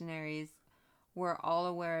Korean missionaries were all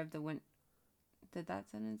aware of the Did that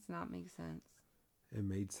sentence not make sense? It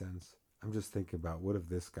made sense. I'm just thinking about what if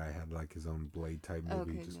this guy had like his own Blade type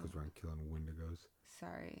movie just goes around killing Wendigos.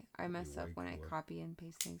 Sorry, I mess up when I copy and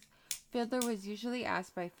paste things. Fiddler was usually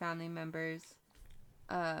asked by family members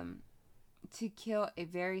to kill a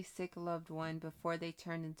very sick loved one before they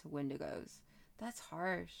turned into Wendigos. That's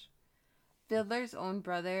harsh. Fiddler's own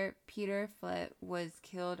brother, Peter Flett, was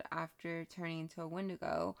killed after turning into a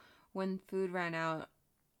Wendigo when food ran out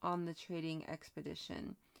on the trading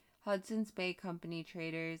expedition. Hudson's Bay Company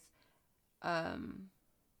traders,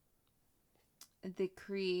 the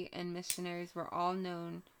Cree and missionaries were all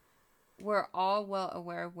well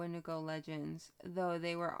aware of Wendigo legends, though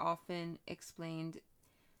they were often explained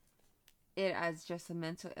it as just a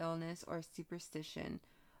mental illness or superstition.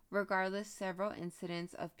 Regardless, several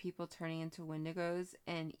incidents of people turning into Wendigos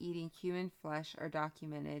and eating human flesh are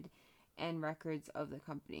documented in records of the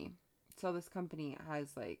company. So this company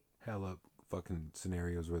has like hella fucking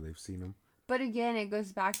scenarios where they've seen them. But again, it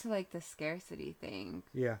goes back to like the scarcity thing.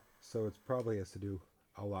 Yeah, so it probably has to do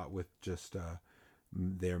a lot with just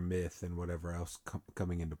their myth and whatever else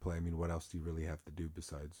coming into play. I mean, what else do you really have to do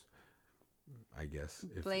besides I guess.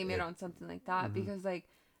 Blame it on something like that, because like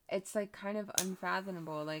it's like kind of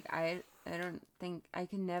unfathomable. Like I don't think I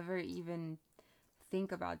can never even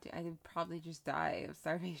think about it. I would probably just die of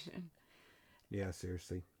starvation. Yeah,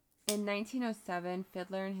 seriously. In 1907,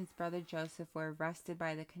 Fiddler and his brother Joseph were arrested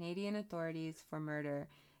by the Canadian authorities for murder.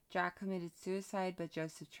 Jack committed suicide, but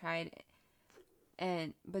Joseph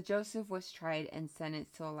was tried and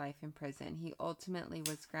sentenced to a life in prison. He ultimately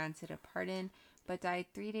was granted a pardon, but died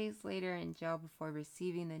 3 days later in jail before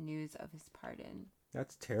receiving the news of his pardon.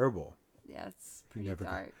 That's terrible. Yeah, it's pretty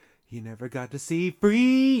dark. He never got to see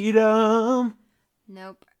freedom.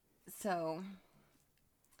 Nope. So,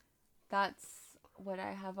 that's what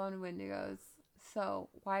I have on Wendigos. So,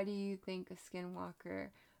 why do you think a skinwalker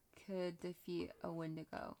could defeat a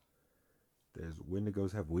Wendigo?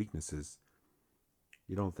 Wendigos have weaknesses.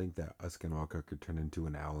 You don't think that a skinwalker could turn into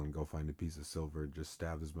an owl and go find a piece of silver and just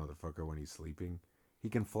stab this motherfucker when he's sleeping? He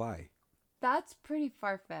can fly. That's pretty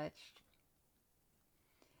far-fetched.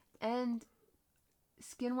 And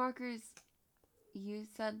skinwalkers, you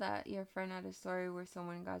said that your friend had a story where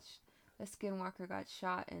someone a skinwalker got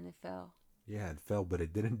shot and it fell. Yeah, it fell, but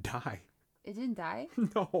it didn't die. It didn't die?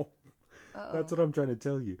 No. Uh-oh. That's what I'm trying to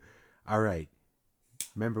tell you. All right.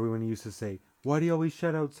 Remember when he used to say, why do you always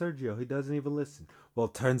shout out Sergio? He doesn't even listen. Well,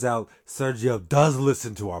 it turns out Sergio does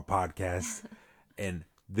listen to our podcast. And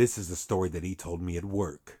this is the story that he told me at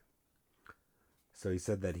work. So he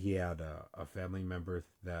said that he had a family member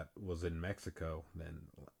that was in Mexico. Then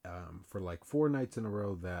for like 4 nights in a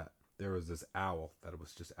row that there was this owl that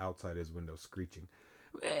was just outside his window screeching.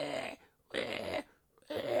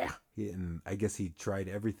 And I guess he tried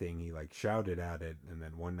everything. He like shouted at it, and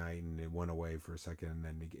then one night and it went away for a second, and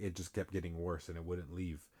then it just kept getting worse and it wouldn't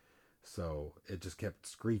leave. So it just kept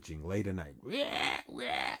screeching late at night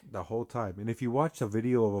the whole time. And if you watch a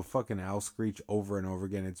video of a fucking owl screech over and over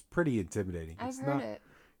again, it's pretty intimidating. I've heard it.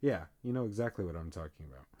 Yeah, you know exactly what I'm talking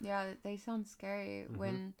about. Yeah, they sound scary.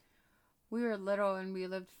 When we were little and we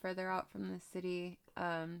lived further out from the city,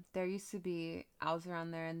 there used to be owls around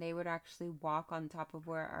there, and they would actually walk on top of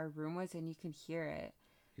where our room was, and you could hear it.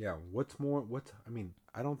 Yeah,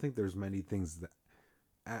 I don't think there's many things that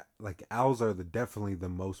like owls are definitely the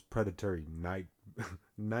most predatory night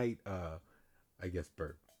I guess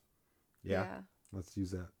bird. Yeah. Let's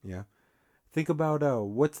use that. Yeah. Think about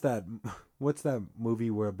what's that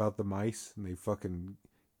movie where about the mice and they fucking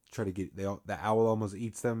try to get the owl almost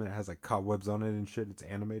eats them and it has like cobwebs on it and shit. It's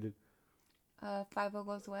animated. 5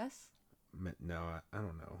 Goes West? No, I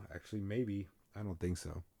don't know. Actually, maybe. I don't think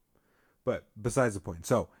so. But besides the point.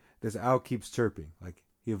 So this owl keeps chirping. Like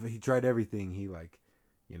he tried everything. He like,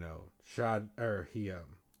 he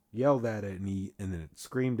yelled at it and then it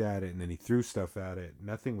screamed at it and then he threw stuff at it.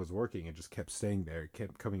 Nothing was working. It just kept staying there. It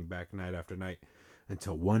kept coming back night after night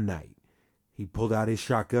until one night he pulled out his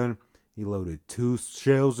shotgun. He loaded 2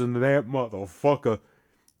 shells into that motherfucker.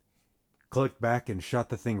 Clicked back and shot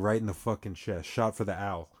the thing right in the fucking chest. Shot for the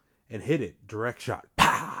owl and hit it. Direct shot.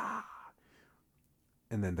 Pow!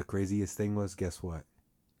 And then the craziest thing was, guess what?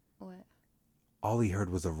 What? All he heard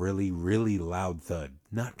was a really, really loud thud.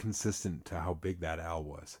 Not consistent to how big that owl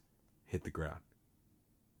was. Hit the ground.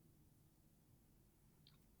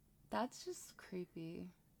 That's just creepy.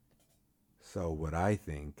 So what I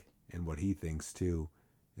think, and what he thinks too,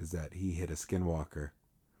 is that he hit a skinwalker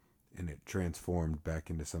and it transformed back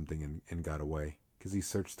into something and got away. Because he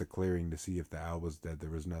searched the clearing to see if the owl was dead. There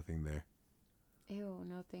was nothing there. Ew,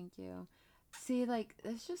 no thank you. See, like,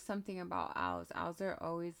 there's just something about owls. Owls are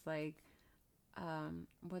always like,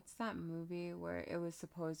 what's that movie where it was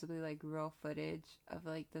supposedly like real footage of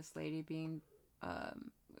like this lady being,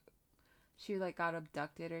 she like got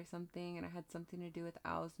abducted or something, and it had something to do with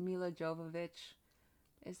owls. Mila Jovovich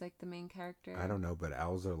is like the main character. I don't know, but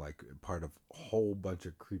owls are like part of a whole bunch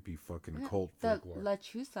of creepy fucking cult folklore. The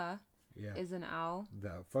Lechusa is an owl.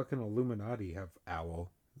 The fucking Illuminati have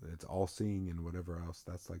owl. It's all seeing and whatever else.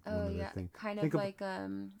 That's like one of their things. Kind of like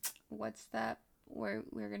what's that? Where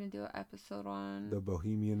we're gonna do an episode on the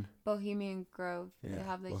Bohemian Grove. Yeah, They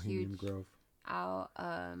have the Bohemian huge Grove. owl.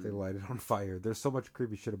 They light it on fire. There's so much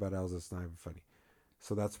creepy shit about owls. It's not even funny.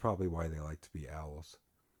 So that's probably why they like to be owls.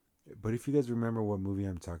 But if you guys remember what movie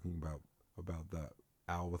I'm talking about the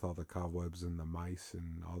owl with all the cobwebs and the mice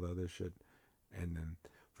and all the other shit, and then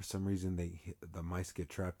for some reason the mice get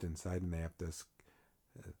trapped inside and they have to.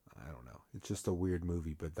 I don't know. It's just a weird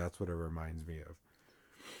movie, but that's what it reminds me of.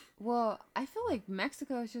 Well, I feel like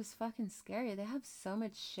Mexico is just fucking scary. They have so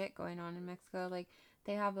much shit going on in Mexico. Like,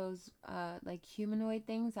 they have those, like, humanoid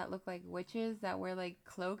things that look like witches that wear, like,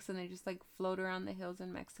 cloaks and they just, like, float around the hills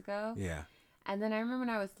in Mexico. Yeah. And then I remember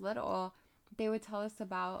when I was little, they would tell us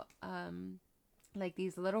about, like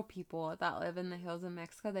these little people that live in the hills of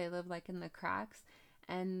Mexico. They live like in the cracks,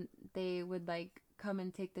 and they would like come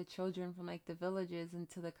and take the children from like the villages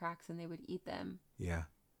into the cracks, and they would eat them. Yeah.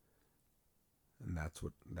 And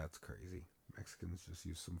that's crazy. Mexicans just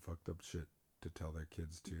use some fucked up shit to tell their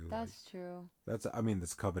kids to. That's true. I mean,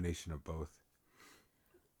 this combination of both.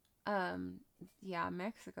 Yeah,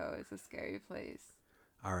 Mexico is a scary place.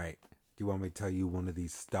 All right. Do you want me to tell you one of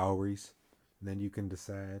these stories? And then you can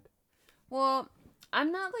decide. Well,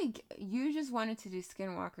 I'm not like, you just wanted to do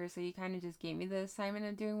Skinwalkers, so you kind of just gave me the assignment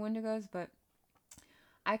of doing Wendigos, but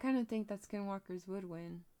I kind of think that Skinwalkers would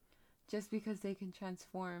win. Just because they can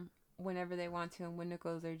transform whenever they want to, and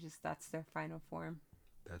Wendigos are just, that's their final form.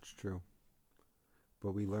 That's true.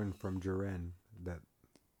 But we learned from Jaren that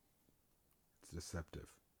it's deceptive.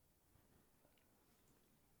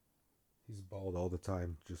 He's bald all the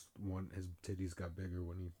time. Just his titties got bigger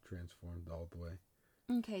when he transformed all the way.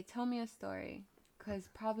 Okay, tell me a story. Because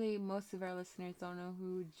probably most of our listeners don't know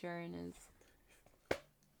who Jaren is.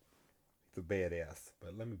 He's a badass.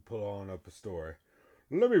 But let me pull on up a story.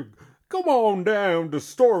 Come on down to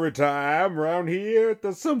story time around here at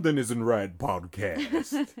the Something Isn't Right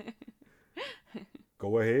podcast.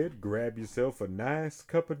 Go ahead, grab yourself a nice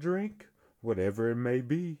cup of drink, whatever it may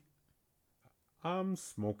be. I'm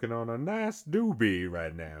smoking on a nice doobie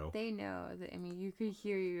right now. They know that, I mean, you could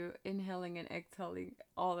hear you inhaling and exhaling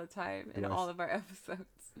all the time in all of our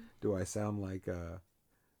episodes. Do I sound like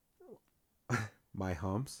my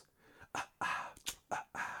humps?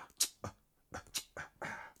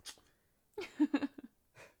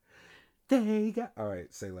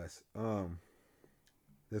 Alright, say less.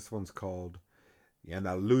 This one's called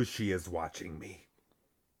Yana Lucy is Watching Me.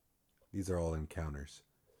 These are all encounters.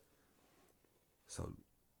 So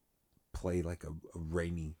play like a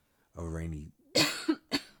rainy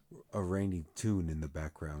tune in the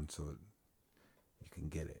background so you can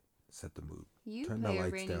get it. Set the mood. You Turn play the a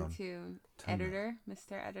lights rainy down. tune. Editor,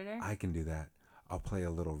 Mr. Editor. I can do that. I'll play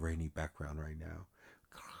a little rainy background right now.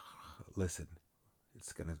 Listen,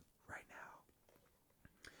 it's gonna right now.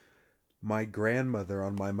 My grandmother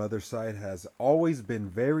on my mother's side has always been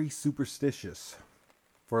very superstitious.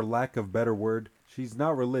 For lack of better word, she's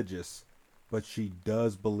not religious, but she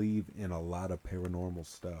does believe in a lot of paranormal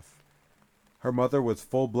stuff. Her mother was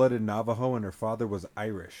full-blooded Navajo and her father was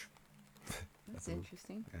Irish. That's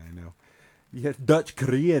interesting. I know. Yeah, Dutch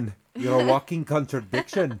Korean. You're a walking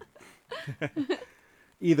contradiction.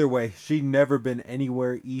 Either way, she'd never been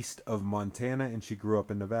anywhere east of Montana and she grew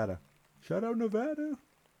up in Nevada. Shout out Nevada.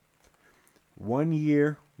 One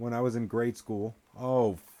year when I was in grade school.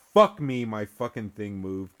 Oh, fuck me, my fucking thing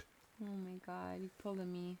moved. Oh my god, you pulled a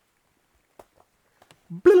me.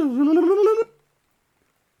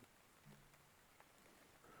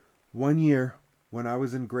 One year when I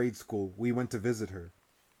was in grade school, we went to visit her.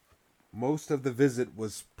 Most of the visit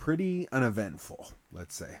was pretty uneventful,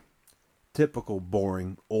 let's say. Typical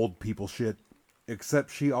boring old people shit.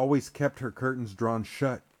 Except she always kept her curtains drawn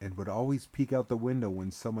shut and would always peek out the window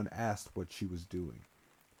when someone asked what she was doing.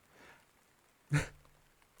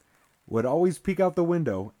 Would always peek out the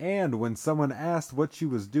window, and when someone asked what she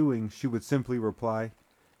was doing, she would simply reply,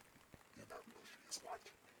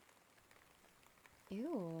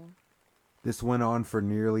 Ew. This went on for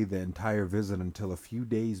nearly the entire visit until a few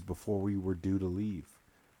days before we were due to leave.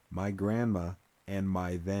 My grandma and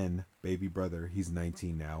my then baby brother, he's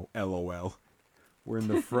 19 now, LOL, were in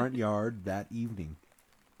the front yard that evening,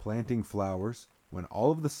 planting flowers, when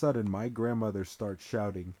all of a sudden my grandmother starts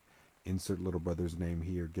shouting, insert little brother's name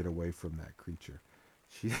here, get away from that creature.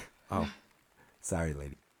 Sorry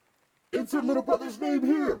lady. Insert little brother's name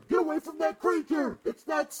here, get away from that creature, it's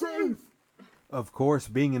not safe. Of course,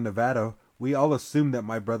 being in Nevada, we all assumed that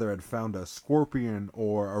my brother had found a scorpion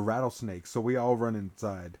or a rattlesnake, so we all ran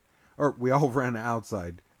inside. Or we all ran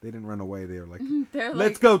outside. They didn't run away. They were like,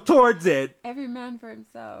 let's go towards it. Every man for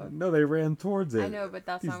himself. No, they ran towards it. I know, but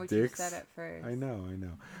that's These not what dicks. you said at first. I know.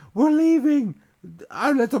 We're leaving.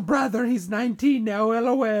 Our little brother, he's 19 now,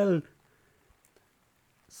 LOL.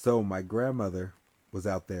 So my grandmother was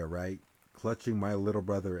out there, right? Clutching my little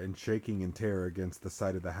brother and shaking in terror against the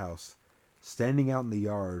side of the house. Standing out in the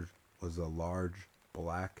yard was a large,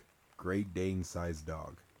 black, Great Dane-sized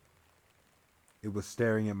dog. It was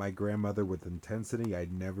staring at my grandmother with intensity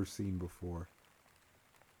I'd never seen before.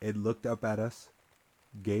 It looked up at us,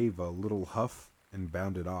 gave a little huff, and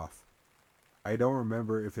bounded off. I don't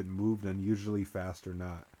remember if it moved unusually fast or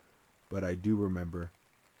not, but I do remember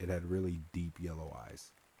it had really deep yellow eyes.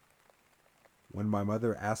 When my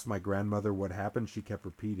mother asked my grandmother what happened, she kept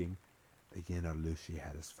repeating, Yana Lucy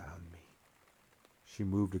has found me. She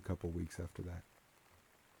moved a couple weeks after that.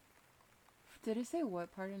 Did it say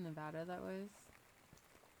what part of Nevada that was?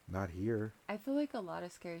 Not here. I feel like a lot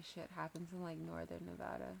of scary shit happens in like northern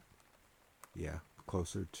Nevada. Yeah,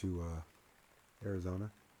 closer to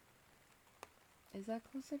Arizona. Is that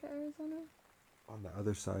closer to Arizona? On the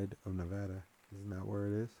other side of Nevada. Isn't that where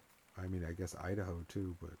it is? I mean, I guess Idaho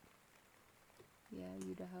too, but... Yeah,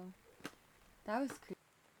 Idaho. That was creepy.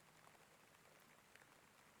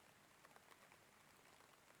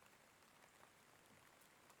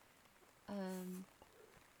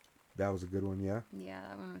 That was a good one, yeah? Yeah,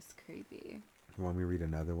 that one was creepy. You want me to read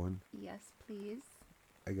another one? Yes, please.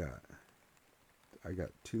 I got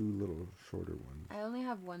two little shorter ones. I only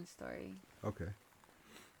have one story. Okay.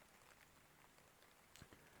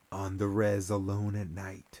 On the res alone at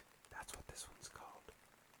night. That's what this one's called.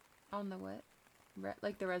 On the what?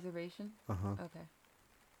 Like the reservation? Uh-huh. Okay.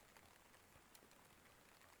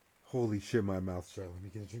 Holy shit, my mouth's dry. Let me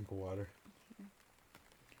get a drink of water.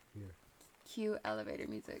 Here. Cue elevator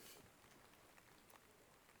music.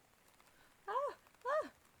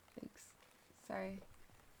 Thanks. Sorry.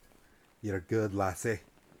 You're good, lassie.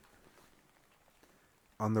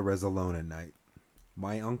 On the res alone at night.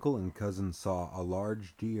 My uncle and cousin saw a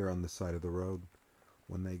large deer on the side of the road.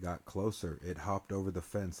 When they got closer, it hopped over the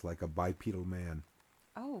fence like a bipedal man.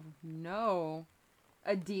 Oh, no.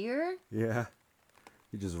 A deer? Yeah.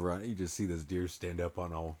 You just run. You just see this deer stand up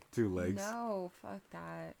on all two legs. No, fuck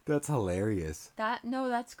that. That's hilarious.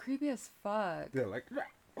 That's creepy as fuck. They're like...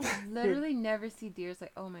 Literally never see deers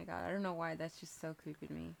like, oh my god, I don't know why, that's just so creepy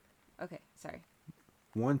to me. Okay, sorry.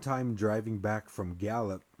 One time driving back from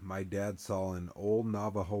Gallup, my dad saw an old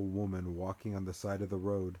Navajo woman walking on the side of the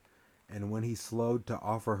road, and when he slowed to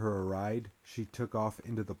offer her a ride, she took off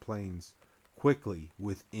into the plains, quickly,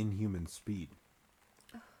 with inhuman speed.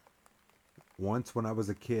 Once when I was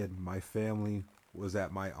a kid, my family was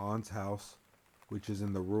at my aunt's house, which is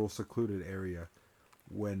in the rural secluded area,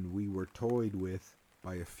 when we were toyed with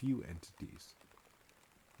by a few entities.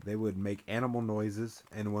 They would make animal noises,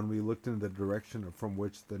 and when we looked in the direction from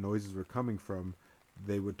which the noises were coming from,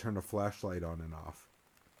 they would turn a flashlight on and off.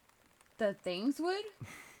 The things would?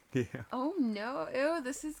 Yeah. Oh no, ew,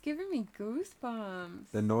 this is giving me goosebumps.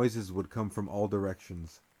 The noises would come from all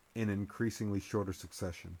directions, in increasingly shorter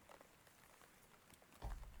succession.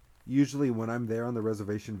 Usually when I'm there on the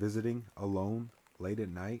reservation visiting, alone, late at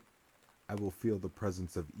night, I will feel the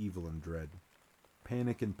presence of evil and dread.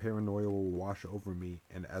 Panic and paranoia will wash over me,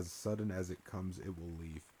 and as sudden as it comes, it will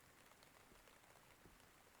leave.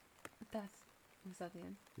 Was that the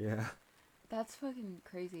end? Yeah. That's fucking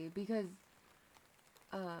crazy, because,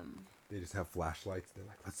 They just have flashlights. They're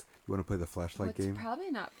like, you want to play the flashlight game? It's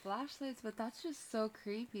probably not flashlights, but that's just so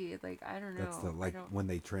creepy. Like, I don't know. That's when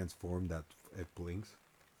they transform that, it blinks.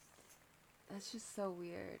 That's just so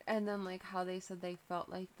weird. And then, like, how they said they felt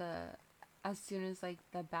like as soon as, like,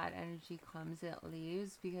 the bad energy comes, it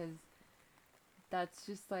leaves, because that's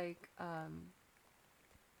just, like, I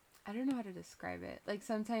don't know how to describe it. Like,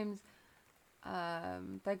 sometimes,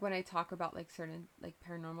 like, when I talk about, like, certain, like,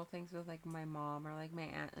 paranormal things with, like, my mom or, like, my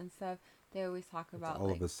aunt and stuff, they always talk about, all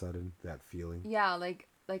like, of a sudden, that feeling. Yeah, like,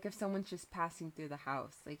 if someone's just passing through the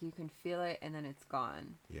house, like, you can feel it, and then it's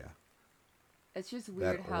gone. Yeah. It's just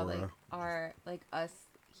weird how, like,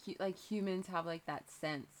 like humans have, like, that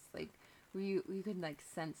sense, like, where you can, like,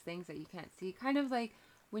 sense things that you can't see. Kind of like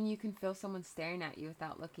when you can feel someone staring at you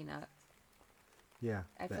without looking up. Yeah,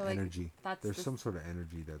 I the feel like energy. that's There's some sort of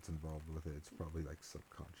energy that's involved with it. It's probably, like,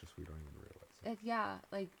 subconscious. We don't even realize it. Yeah,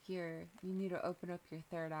 like, you need to open up your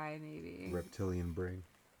third eye, maybe. Reptilian brain.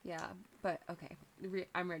 Yeah, but, okay.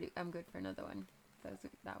 I'm ready. I'm good for another one.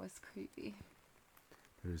 That was creepy.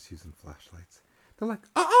 They're just using flashlights. They're like,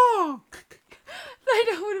 oh! I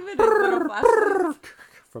know, would have been a little flashlight.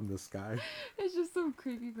 From the sky. It's just some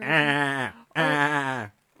creepy person.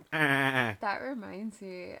 That reminds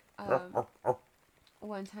me,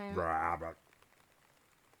 one time... I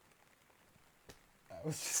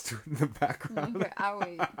was just doing the background. Okay, I'll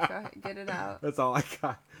wait. Go ahead, get it out. That's all I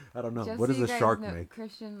got. I don't know. Just What so does you a guys shark know, make?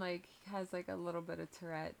 Christian, like, has, like, a little bit of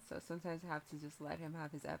Tourette, so sometimes I have to just let him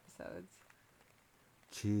have his episodes.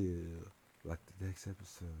 Chill. Like the next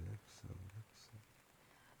episode.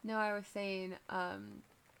 No, I was saying, I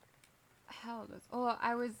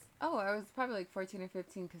was probably like 14 or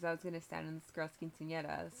 15 because I was going to stand in this girl's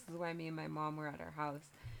quinceañera. This is why me and my mom were at our house.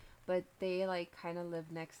 But they, like, kind of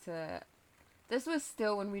lived next to... This was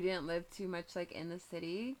still when we didn't live too much, like, in the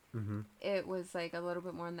city. Mm-hmm. It was, like, a little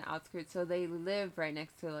bit more in the outskirts. So they lived right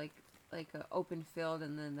next to, like an open field,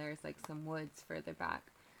 and then there's, like, some woods further back.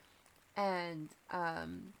 And,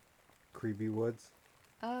 Creepy woods?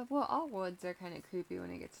 well, all woods are kind of creepy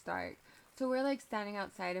when it gets dark. So we're, like, standing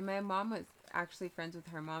outside, and my mom was... actually friends with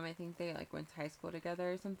her mom. I think they like went to high school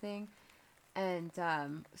together or something. And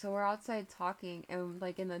so we're outside talking, and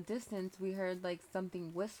like in the distance, we heard like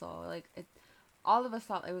something whistle. Like all of us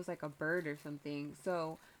thought it was like a bird or something.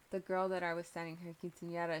 So the girl that I was standing her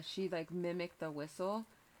quinceañera, she like mimicked the whistle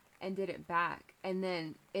and did it back, and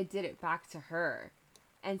then it did it back to her.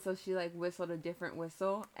 And so she like whistled a different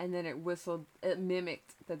whistle, and then it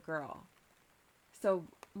mimicked the girl. So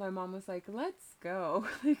my mom was like, "Let's go."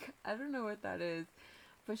 Like, I don't know what that is.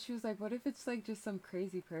 But she was like, what if it's like just some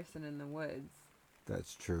crazy person in the woods?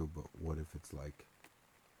 That's true, but what if it's like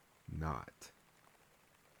not?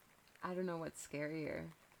 I don't know what's scarier.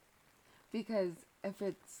 Because if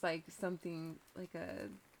it's like something like a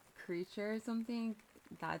creature or something,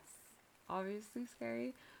 that's obviously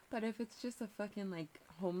scary. But if it's just a fucking like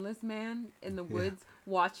homeless man in the woods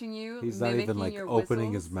watching you, he's not even like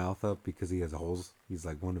opening whistles. his mouth up because he has holes. He's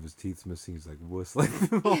like one of his teeth's missing. He's like whistling.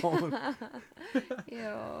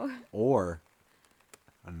 Ew. Or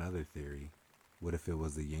another theory: what if it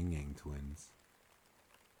was the Yin Yang twins?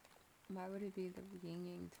 Why would it be the Yin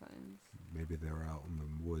Yang twins? Maybe they were out in the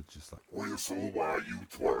woods, just like whistle while you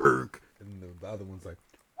twerk, and the other one's like.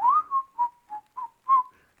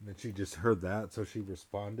 And then she just heard that, so she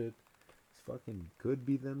responded. It's fucking could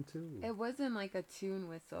be them too. It wasn't like a tune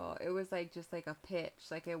whistle. It was like just like a pitch.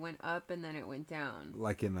 Like it went up and then it went down.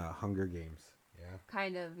 Like in Hunger Games. Yeah.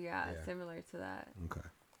 Kind of, yeah. Similar to that. Okay.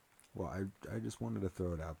 Well, I just wanted to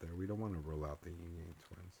throw it out there. We don't want to rule out the Yin Yang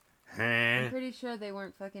twins. I'm pretty sure they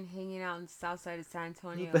weren't fucking hanging out in the south side of San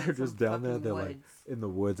Antonio. They're just down there. They're woods. like in the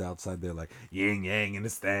woods outside. They're like yin yang in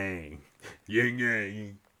this thing, yin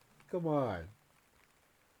yang. Come on.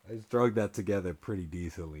 I strung that together pretty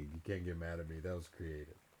decently. You can't get mad at me. That was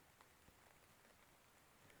creative.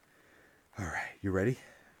 All right, you ready?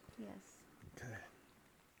 Yes. Okay.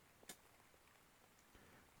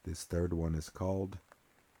 This third one is called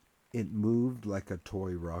 "It Moved Like a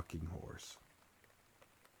Toy Rocking Horse."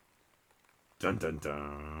 Dun dun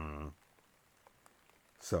dun.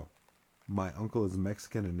 So, my uncle is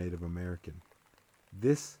Mexican and Native American.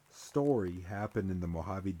 This story happened in the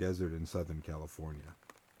Mojave Desert in Southern California.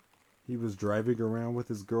 He was driving around with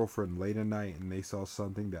his girlfriend late at night and they saw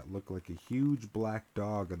something that looked like a huge black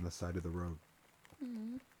dog on the side of the road.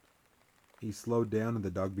 Mm-hmm. He slowed down and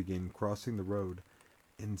the dog began crossing the road.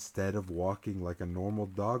 Instead of walking like a normal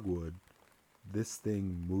dog would, this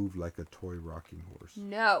thing moved like a toy rocking horse.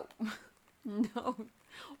 No. No.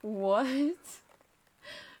 What?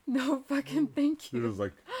 No fucking thank you. He was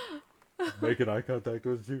like making eye contact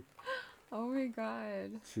with you. Oh my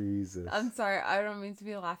god. Jesus. I'm sorry. I don't mean to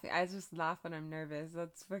be laughing. I just laugh when I'm nervous.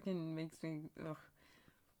 That's fucking makes me... Ugh.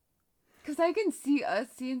 Because I can see us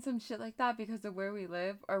seeing some shit like that because of where we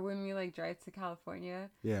live or when we like drive to California.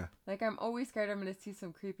 Yeah. Like I'm always scared I'm going to see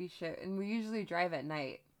some creepy shit. And we usually drive at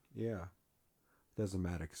night. Yeah. Doesn't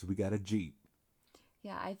matter because we got a Jeep.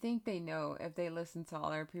 Yeah, I think they know if they listen to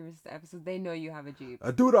all our previous episodes. They know you have a Jeep. I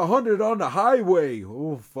do 100 on the highway.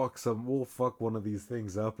 We'll fuck one of these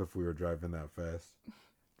things up if we were driving that fast.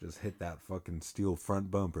 Just hit that fucking steel front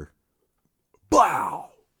bumper. Blow!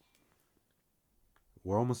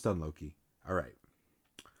 We're almost done, Loki. All right.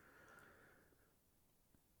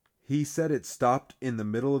 He said it stopped in the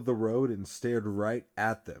middle of the road and stared right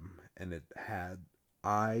at them, and it had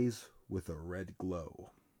eyes with a red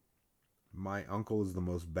glow. My uncle is the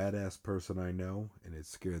most badass person I know, and it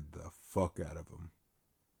scared the fuck out of him.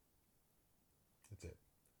 That's it.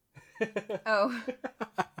 Oh.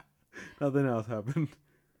 Nothing else happened.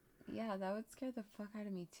 Yeah, that would scare the fuck out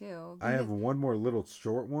of me too. I have one more little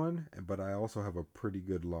short one, but I also have a pretty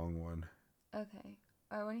good long one. Okay.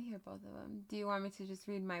 I want to hear both of them. Do you want me to just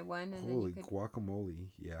read my one and Holy then you could... guacamole,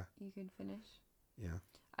 yeah. You could finish? Yeah.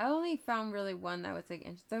 I only found really one that was like...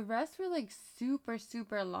 The rest were like super,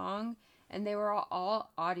 super long. And they were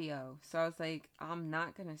all audio. So I was like, I'm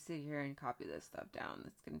not going to sit here and copy this stuff down.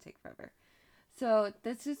 It's going to take forever. So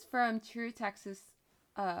this is from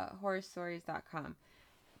TrueTexasHorrorStories.com.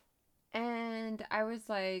 And I was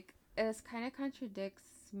like, this kind of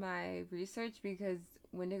contradicts my research because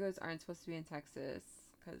Wendigos aren't supposed to be in Texas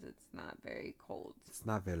because it's not very cold. It's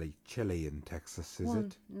not very chilly in Texas, is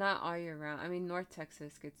it? Not all year round. I mean, North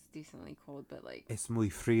Texas gets decently cold, but like... Es muy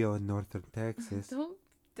frío in northern Texas.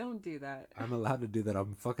 Don't do that. I'm allowed to do that.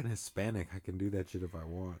 I'm fucking Hispanic. I can do that shit if I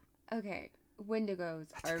want. Okay.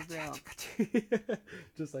 Wendigos are real.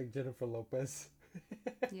 Just like Jennifer Lopez.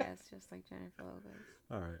 Yes, just like Jennifer Lopez.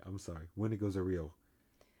 Alright, I'm sorry. Wendigos are real.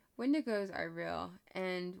 Wendigos are real.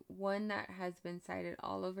 And one that has been sighted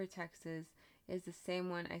all over Texas is the same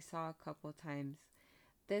one I saw a couple times.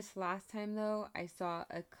 This last time, though, I saw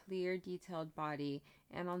a clear, detailed body,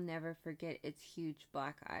 and I'll never forget its huge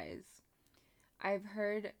black eyes. I've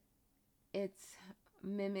heard its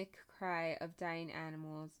mimic cry of dying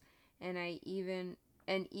animals, and even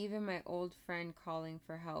my old friend calling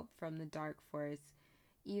for help from the dark forest,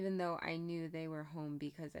 even though I knew they were home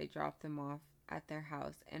because I dropped them off at their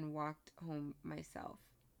house and walked home myself.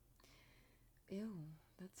 Ew,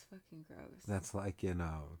 that's fucking gross. That's like in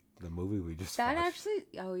the movie we just That watched. actually,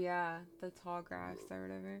 oh yeah, the tall grass or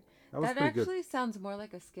whatever. That That pretty actually sounds more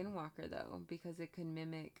like a skinwalker though, because it could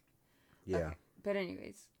mimic. good. Yeah. Okay. But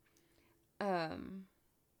anyways,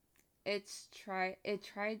 it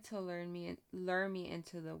tried to lure me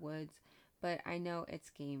into the woods, but I know its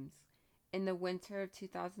games. In the winter of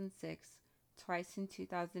 2006, twice in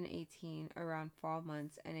 2018 around fall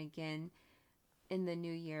months, and again in the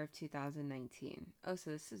new year of 2019. Oh, so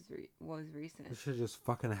this is was recent. This shit just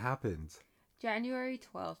fucking happened. January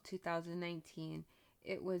 12th, 2019.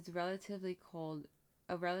 It was a relatively cold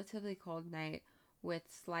night with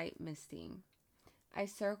slight misting. I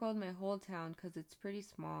circled my whole town because it's pretty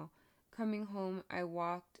small. Coming home, I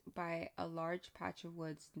walked by a large patch of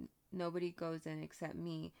woods nobody goes in except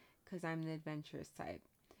me because I'm the adventurous type.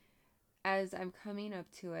 As I'm coming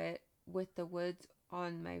up to it, with the woods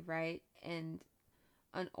on my right and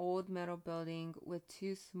an old metal building with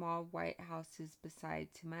two small white houses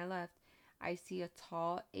beside to my left, I see a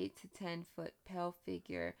tall 8 to 10 foot pale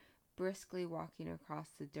figure briskly walking across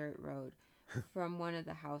the dirt road from one of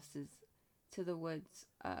the houses to the woods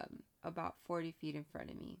about 40 feet in front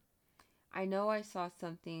of me. I know I saw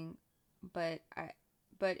something, but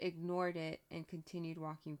ignored it and continued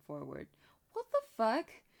walking forward. What the fuck?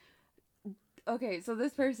 Okay, so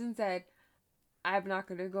this person said, I'm not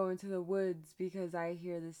going to go into the woods because I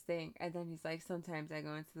hear this thing. And then he's like, sometimes I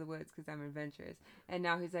go into the woods because I'm adventurous. And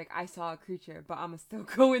now he's like, I saw a creature, but I'm going to still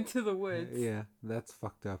go into the woods. Yeah, that's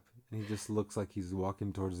fucked up. And he just looks like he's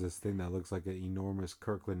walking towards this thing that looks like an enormous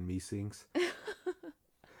Kirkland Meesings.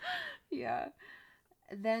 Yeah.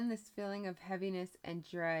 Then this feeling of heaviness and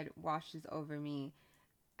dread washes over me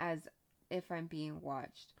as if I'm being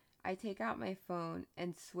watched. I take out my phone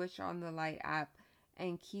and switch on the light app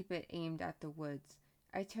and keep it aimed at the woods.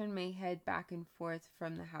 I turn my head back and forth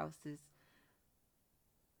from the houses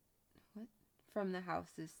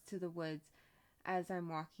to the woods as I'm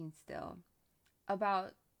walking still.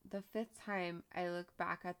 About the fifth time I look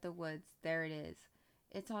back at the woods, there it is.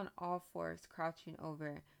 It's on all fours, crouching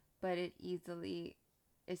over, but it easily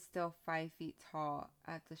is still 5 feet tall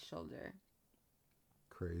at the shoulder.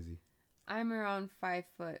 Crazy. I'm around 5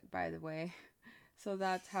 foot, by the way, so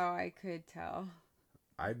that's how I could tell.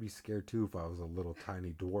 I'd be scared too if I was a little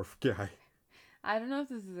tiny dwarf guy. I don't know if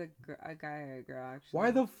this is a guy or a girl, actually.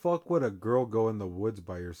 Why the fuck would a girl go in the woods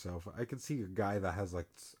by herself? I could see a guy that has like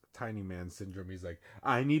tiny man syndrome. He's like,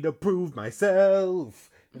 I need to prove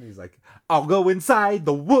myself. And he's like, I'll go inside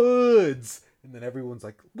the woods. And then everyone's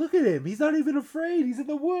like, look at him. He's not even afraid. He's in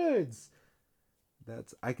the woods.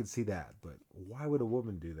 I could see that. But why would a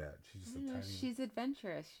woman do that? She's just a tiny... She's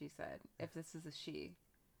adventurous, she said, if this is a she.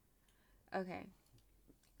 Okay.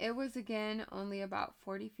 It was again only about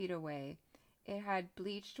 40 feet away. It had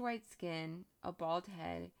bleached white skin, a bald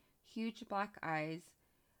head, huge black eyes,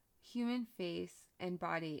 human face and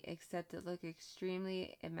body, except it looked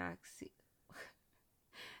extremely emaciated.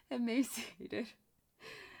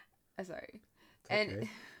 Sorry. Okay.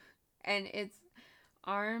 And its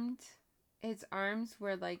arms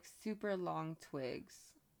were like super long twigs.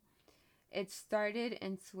 It started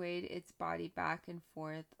and swayed its body back and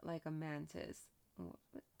forth like a mantis. What?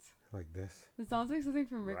 Like this. It sounds like something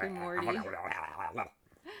from Rick and Morty.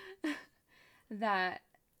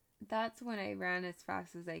 That's when I ran as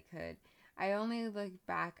fast as I could. I only looked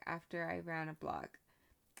back after I ran a block.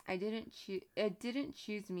 It didn't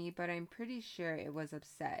choose me, but I'm pretty sure it was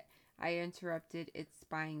upset. I interrupted its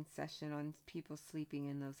spying session on people sleeping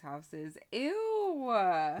in those houses. Ew!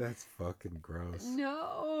 That's fucking gross. No!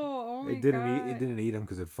 Oh my It God. didn't eat him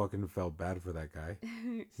because it fucking felt bad for that guy.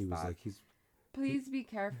 He was like, Please be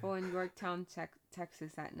careful in Yorktown,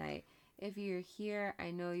 Texas at night. If you're here, I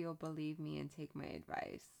know you'll believe me and take my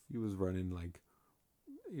advice. He was running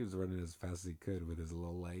as fast as he could with his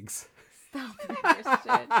little legs. Stop it,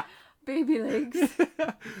 Christian. Baby legs.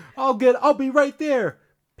 I'll be right there.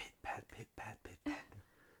 Pit pat, pit pat, pit pat.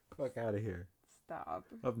 Fuck out of here. Stop.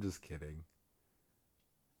 I'm just kidding.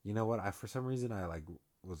 You know what? For some reason I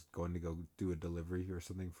was going to go do a delivery or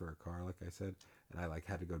something for a car, like I said, and I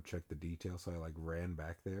had to go check the details, so I ran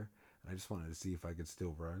back there, and I just wanted to see if I could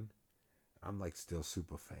still run. I'm still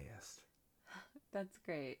super fast. That's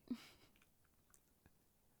great. I'm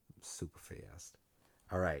super fast.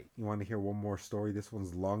 All right. You want to hear one more story? This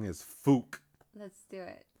one's long as fook. Let's do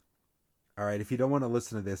it. All right. If you don't want to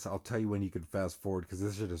listen to this, I'll tell you when you can fast forward because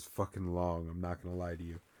this shit is fucking long. I'm not going to lie to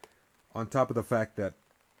you. On top of the fact that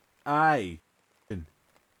damn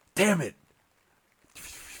it.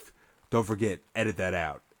 Don't forget, edit that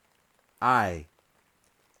out. I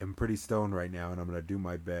am pretty stoned right now and I'm going to do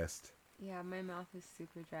my best. Yeah, my mouth is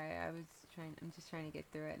super dry. I'm just trying to get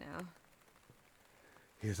through it now.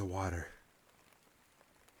 Here's a water.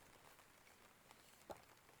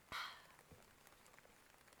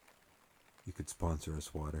 You could sponsor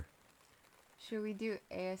us water. Should we do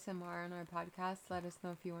ASMR on our podcast? Let us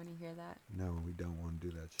know if you want to hear that. No, we don't want to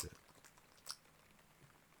do that shit.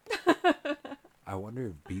 I wonder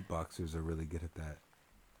if beatboxers are really good at that.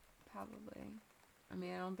 Probably. I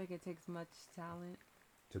mean, I don't think it takes much talent.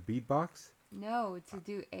 To beatbox? No, to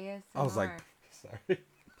do ASMR. I was like, sorry.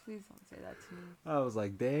 Please don't say that to me. I was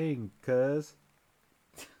like, dang, cuz.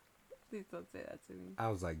 Please don't say that to me. I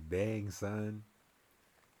was like, dang, son.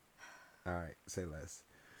 Alright, say less.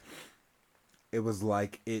 It was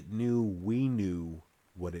like it knew we knew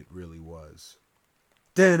what it really was.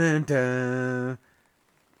 Dun dun dun.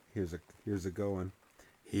 Here's a going.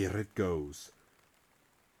 Here it goes.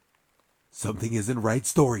 Something isn't right.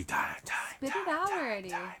 Story time. Spit it out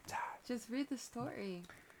already. Just read the story.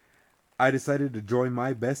 I decided to join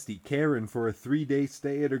my bestie Karen for a 3-day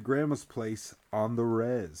stay at her grandma's place on the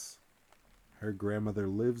res. Her grandmother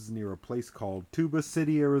lives near a place called Tuba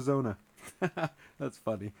City, Arizona. That's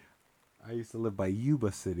funny. I used to live by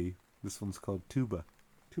Yuba City. This one's called Tuba.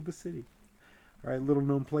 Tuba City. All right, little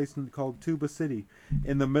known place called Tuba City.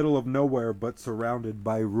 In the middle of nowhere, but surrounded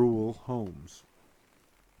by rural homes.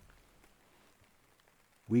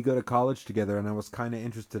 We go to college together, and I was kind of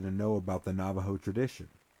interested to know about the Navajo tradition.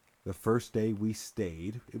 The first day we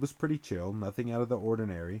stayed, it was pretty chill, nothing out of the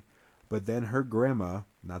ordinary. But then her grandma,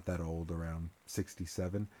 not that old, around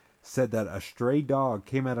 67, said that a stray dog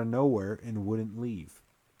came out of nowhere and wouldn't leave.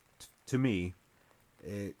 To me,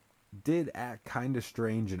 it did act kind of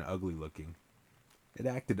strange and ugly looking. It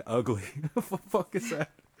acted ugly. What the fuck is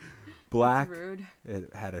that? Black. That's rude.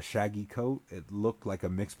 It had a shaggy coat. It looked like a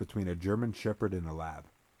mix between a German Shepherd and a lab.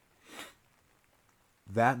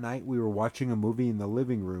 That night we were watching a movie in the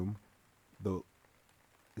living room.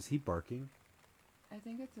 Is he barking? I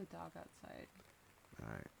think it's a dog outside.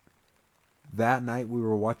 Alright. That night we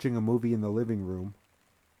were watching a movie in the living room.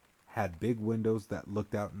 Had big windows that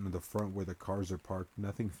looked out into the front where the cars are parked,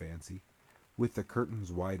 nothing fancy, with the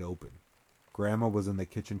curtains wide open. Grandma was in the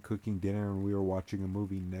kitchen cooking dinner and we were watching a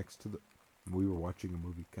movie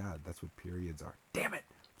God, that's what periods are. Damn it!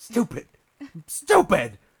 Stupid!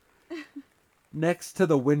 Stupid! Next to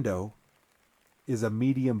the window is a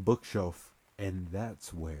medium bookshelf, and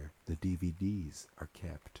that's where the DVDs are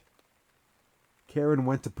kept. Karen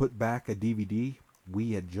went to put back a DVD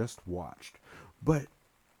we had just watched, but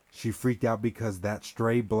she freaked out because that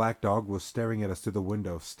stray black dog was staring at us through the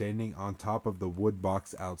window, standing on top of the wood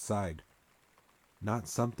box outside. Not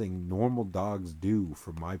something normal dogs do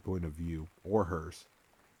from my point of view, or hers.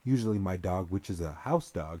 Usually my dog, which is a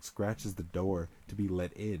house dog, scratches the door to be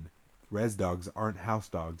let in. Res dogs aren't house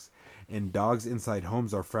dogs, and dogs inside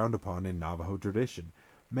homes are frowned upon in Navajo tradition,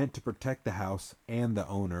 meant to protect the house and the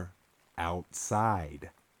owner outside.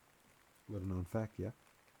 Little known fact, yeah?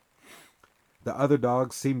 The other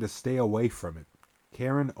dogs seemed to stay away from it.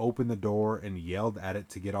 Karen opened the door and yelled at it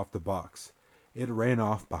to get off the box. It ran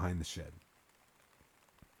off behind the shed.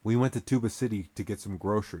 We went to Tuba City to get some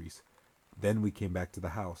groceries. Then we came back to the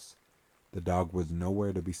house. The dog was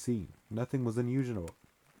nowhere to be seen. Nothing was unusual.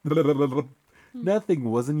 Nothing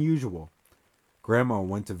was unusual. Grandma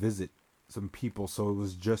went to visit some people, so it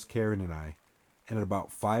was just Karen and I. And at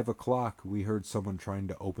about 5 o'clock, we heard someone trying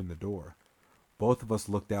to open the door. Both of us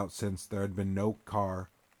looked out since there had been no car.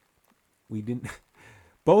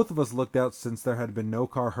 Both of us looked out since there had been no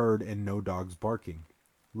car heard and no dogs barking.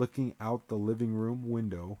 Looking out the living room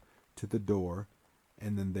window to the door,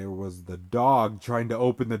 and then there was the dog trying to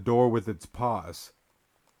open the door with its paws.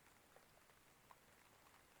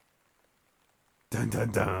 Dun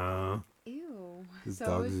dun dun. Ew. This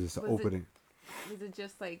dog is just opening. Was it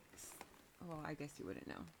just like... Oh, I guess you wouldn't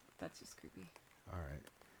know. That's just creepy. Alright.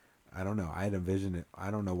 I don't know. I'd envision it.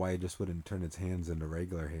 I don't know why it just wouldn't turn its hands into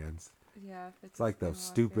regular hands. Yeah. If It's like those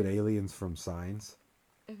stupid aliens from Signs.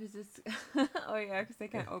 If it's just... Oh, yeah, because they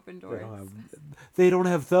can't open doors. They don't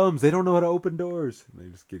have thumbs. They don't know how to open doors. And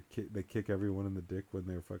they just they kick everyone in the dick when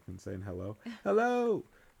they're fucking saying hello. Hello!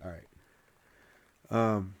 Alright.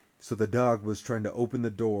 So the dog was trying to open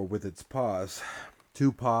the door with its paws.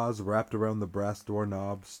 2 paws wrapped around the brass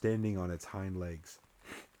doorknob, standing on its hind legs.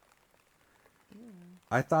 Ew.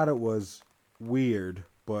 I thought it was weird,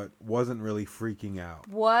 but wasn't really freaking out.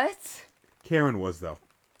 What? Karen was, though.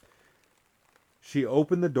 She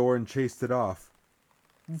opened the door and chased it off.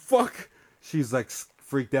 Fuck! She's like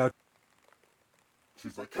freaked out.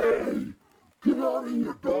 She's like, hey, get out of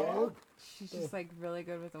here, dog! She's just like really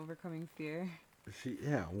good with overcoming fear.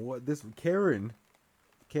 What this Karen,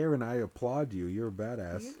 I applaud you. You're a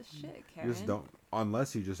badass. You're the shit, Karen. You just don't,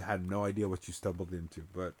 unless you just had no idea what you stumbled into,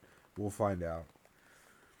 but we'll find out.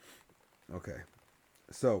 Okay.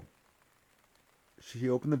 So, she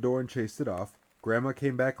opened the door and chased it off. Grandma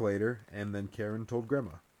came back later, and then Karen told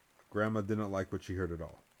Grandma. Grandma didn't like what she heard at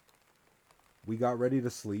all. We got ready to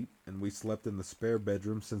sleep, and we slept in the spare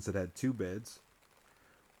bedroom since it had 2 beds.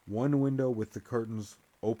 One window with the curtains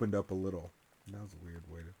opened up a little. That was a weird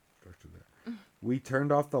way to structure that. We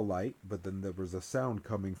turned off the light, but then there was a sound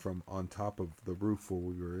coming from on top of the roof where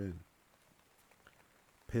we were in.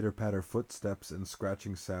 Pitter-patter footsteps and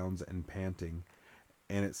scratching sounds and panting,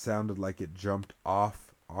 and it sounded like it jumped off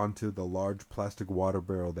onto the large plastic water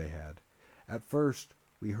barrel they had. At first,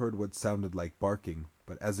 we heard what sounded like barking,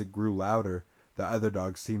 but as it grew louder, the other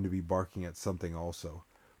dogs seemed to be barking at something also.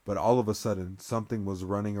 But all of a sudden, something was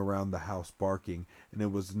running around the house barking, and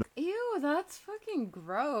it was... Ew, that's fucking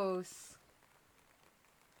gross.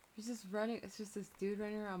 He's just running, it's just this dude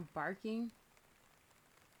running around barking.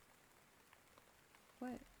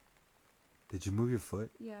 What? Did you move your foot?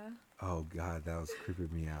 Yeah. Oh god, that was creeping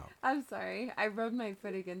me out. I'm sorry. I rubbed my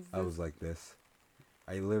foot against this. I was like this.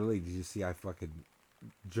 I literally, did you see I fucking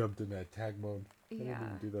jumped in that tag mode? I didn't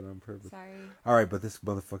even do that on purpose. Sorry. Alright, but this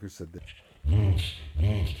motherfucker said this.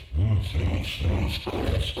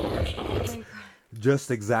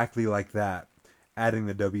 Just exactly like that, adding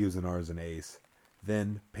the W's and R's and A's.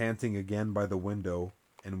 Then, panting again by the window,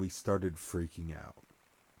 and we started freaking out.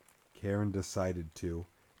 Karen decided to,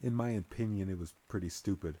 in my opinion it was pretty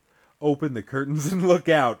stupid, open the curtains and look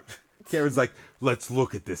out. Karen's like, let's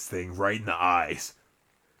look at this thing right in the eyes.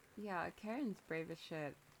 Yeah, Karen's brave as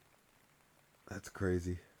shit. That's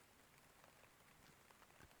crazy.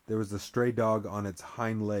 There was a stray dog on its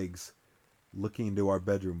hind legs looking into our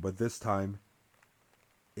bedroom, but this time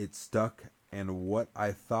it stuck and what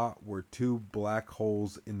I thought were 2 black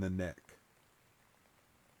holes in the neck.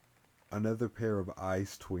 Another pair of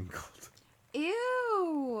eyes twinkled.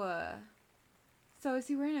 Ew! So is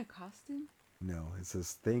he wearing a costume? No, it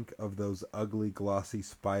says, think of those ugly, glossy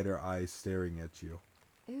spider eyes staring at you.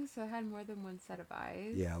 Ew, so it had more than one set of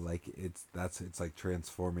eyes? Yeah, like it's like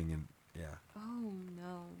transforming and yeah. Oh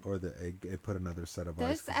no. Or it put another set of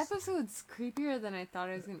eyes. This episode's creepier than I thought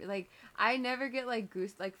it was gonna be. Like, I never get like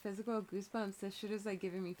physical goosebumps. This shit is like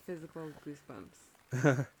giving me physical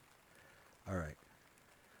goosebumps. Alright.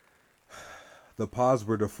 The paws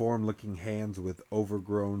were deformed looking hands with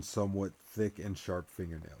overgrown, somewhat thick and sharp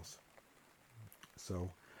fingernails.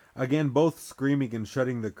 So, again, both screaming and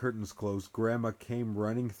shutting the curtains closed, Grandma came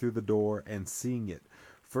running through the door and seeing it.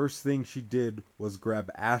 First thing she did was grab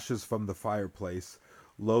ashes from the fireplace,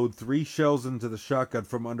 load 3 shells into the shotgun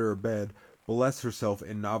from under her bed, bless herself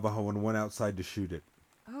in Navajo, and went outside to shoot it.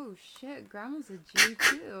 Oh shit, Grandma's a G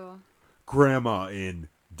too. Grandma in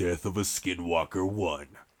Death of a Skinwalker 1.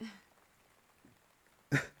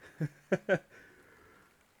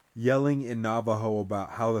 Yelling in Navajo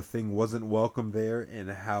about how the thing wasn't welcome there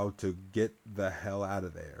and how to get the hell out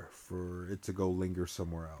of there for it to go linger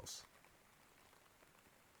somewhere else.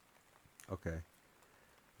 Okay.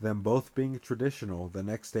 Them both being traditional, the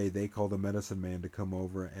next day they called a medicine man to come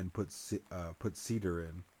over and put cedar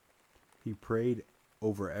in. He prayed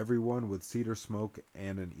over everyone with cedar smoke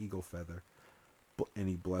and an eagle feather, and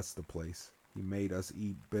he blessed the place. He made us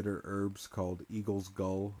eat bitter herbs called eagle's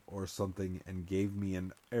gull or something and gave me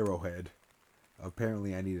an arrowhead.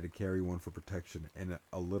 Apparently I needed to carry one for protection, and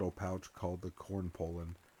a little pouch called the corn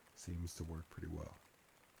pollen seems to work pretty well.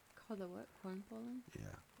 Called the what? Corn pollen?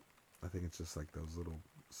 Yeah. I think it's just like those little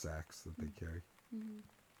sacks that they carry. Mm-hmm.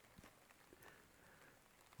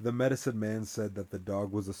 The medicine man said that the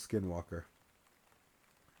dog was a skinwalker,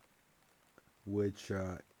 which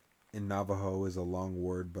in Navajo is a long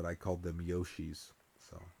word, but I called them Yoshis.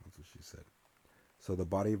 So that's what she said. So the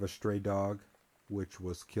body of a stray dog, which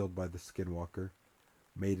was killed by the skinwalker,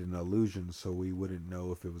 made an illusion so we wouldn't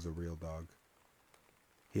know if it was a real dog.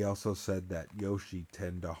 He also said that Yoshi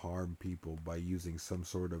tend to harm people by using some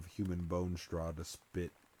sort of human bone straw to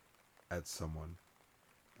spit at someone.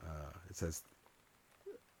 It says,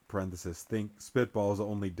 parenthesis, think spitballs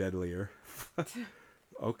only deadlier.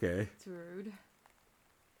 Okay. It's rude.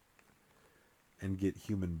 And get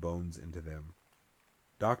human bones into them.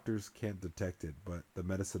 Doctors can't detect it, but the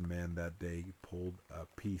medicine man that day pulled a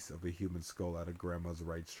piece of a human skull out of Grandma's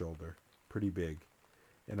right shoulder. Pretty big,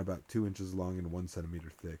 and about 2 inches long and 1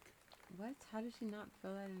 centimeter thick. What? How did she not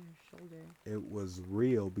feel that in her shoulder? It was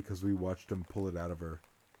real because we watched him pull it out of her,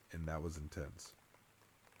 and that was intense.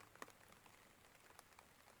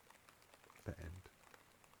 The end.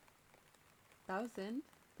 That was in?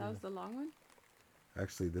 That was the long one?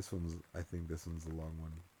 Actually, I think this one's the long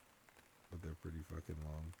one. But they're pretty fucking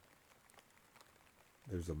long.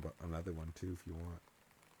 There's another one too if you want.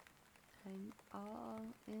 I'm all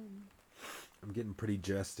in. I'm getting pretty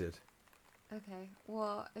jested. Okay.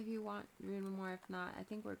 Well, if you want, read one more. If not, I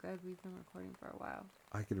think we're good. We've been recording for a while.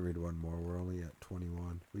 I can read one more. We're only at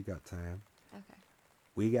 21. We got time. Okay.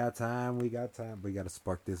 We got time. We got to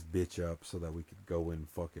spark this bitch up so that we could go in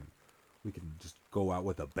fucking... We can just go out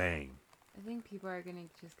with a bang. I think people are going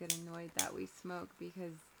to just get annoyed that we smoke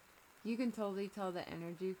because you can totally tell the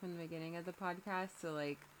energy from the beginning of the podcast. So,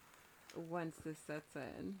 like, once this sets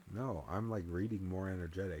in. No, I'm, like, reading more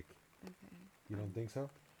energetic. Okay. You don't think so?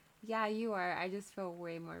 Yeah, you are. I just feel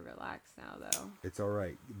way more relaxed now, though. It's all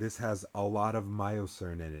right. This has a lot of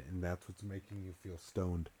myocern in it, and that's what's making you feel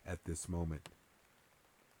stoned at this moment.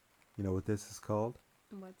 You know what this is called?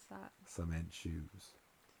 What's that? Cement shoes.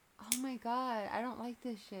 Oh my god, I don't like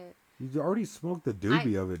this shit. You already smoked the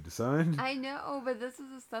doobie of it, son. I know, but this is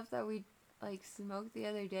the stuff that we, like, smoked the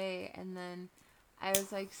other day, and then I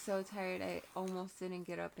was, like, so tired I almost didn't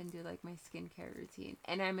get up and do, like, my skincare routine.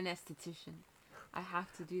 And I'm an esthetician. I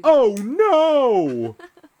have to do that. Oh, no!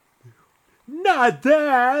 Not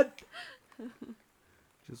that!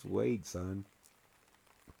 Just wait, son.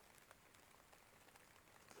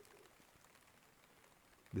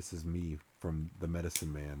 This is me from The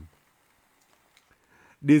Medicine Man.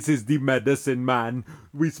 This is the Medicine Man.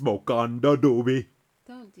 We smoke on the doobie.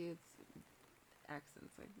 Don't do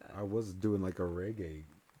accents like that. I was doing like a reggae.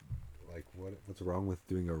 Like, what's wrong with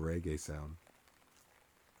doing a reggae sound?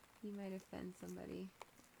 You might offend somebody.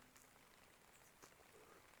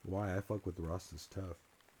 Why? I fuck with Ross is tough.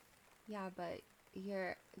 Yeah, but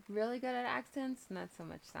you're really good at accents, not so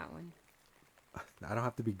much that one. I don't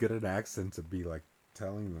have to be good at accents to be like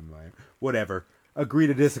telling them like whatever. Agree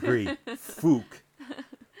to disagree. Fook.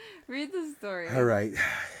 Read the story. All right.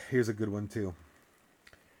 Here's a good one too.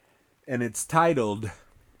 And it's titled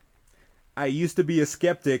I used to be a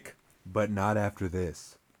skeptic, but not after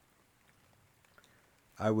this.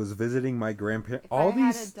 I was visiting my grandparents. If All I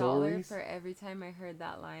had these $1 stories. for every time I heard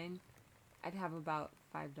that line, I'd have about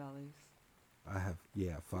 $5. I have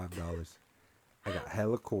 $5. I got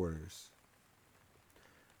hella quarters.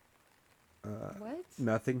 What?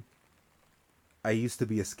 Nothing. I used to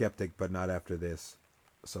be a skeptic, but not after this.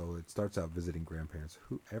 So it starts out visiting grandparents.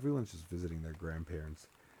 Everyone's just visiting their grandparents.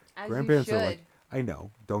 As Grandparents you should. are like, I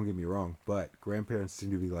know, don't get me wrong, but grandparents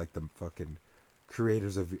seem to be like the fucking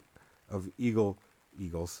creators of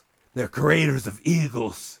eagles. They're creators of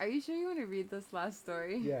eagles. Are you sure you want to read this last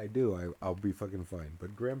story? Yeah, I do. I'll be fucking fine.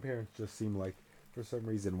 But grandparents just seem like, for some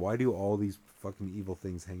reason, why do all these fucking evil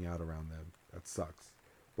things hang out around them? That sucks.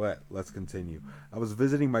 But let's continue. I was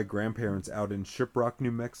visiting my grandparents out in Shiprock,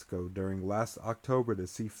 New Mexico during last October to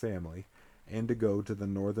see family and to go to the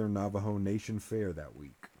Northern Navajo Nation Fair that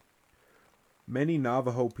week. Many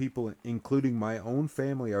Navajo people, including my own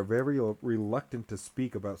family, are very reluctant to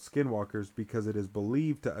speak about skinwalkers because it is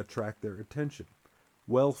believed to attract their attention.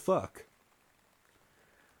 Well, fuck.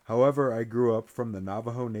 However, I grew up from the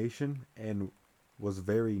Navajo Nation and was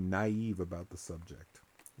very naive about the subject.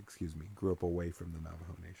 Grew up away from the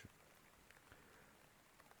Navajo Nation.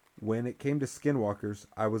 When it came to skinwalkers,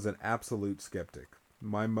 I was an absolute skeptic.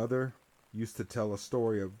 My mother used to tell a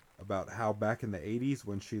story about how back in the 80s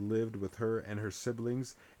when she lived with her and her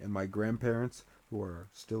siblings and my grandparents, who are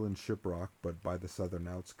still in Shiprock but by the southern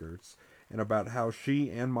outskirts, and about how she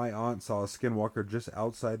and my aunt saw a skinwalker just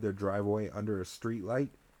outside their driveway under a streetlight.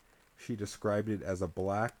 She described it as a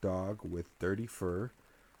black dog with dirty fur,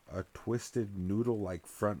 a twisted noodle-like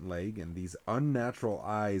front leg, and these unnatural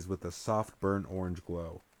eyes with a soft burnt orange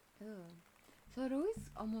glow. Ew. So it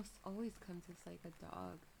almost always comes as like a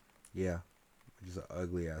dog. Yeah, just an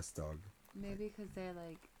ugly-ass dog. Maybe because they're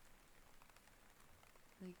like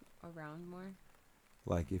around more.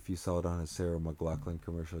 Like if you saw it on a Sarah McLachlan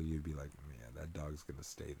commercial, you'd be like, man, that dog's gonna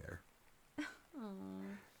stay there.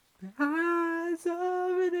 Aww. The eyes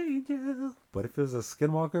of an angel. But if it was a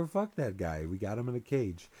skinwalker, fuck that guy. We got him in a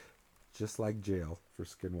cage. Just like jail for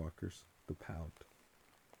skinwalkers. The pound.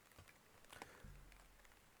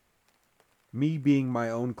 Me being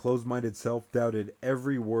my own closed-minded self doubted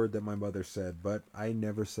every word that my mother said, but I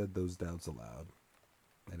never said those doubts aloud.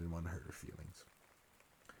 I didn't want to hurt her feelings.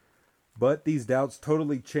 But these doubts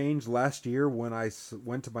totally changed last year when I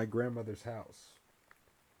went to my grandmother's house.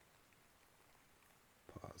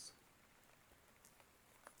 Pause.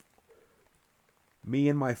 Me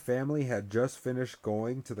and my family had just finished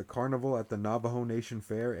going to the carnival at the Navajo Nation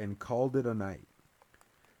Fair and called it a night.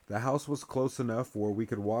 The house was close enough where we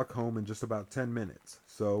could walk home in just about 10 minutes,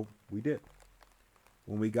 so we did.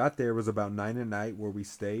 When we got there, it was about 9 at night, where we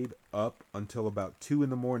stayed up until about 2 in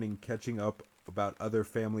the morning catching up about other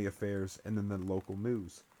family affairs and then the local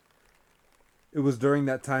news. It was during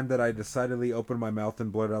that time that I decidedly opened my mouth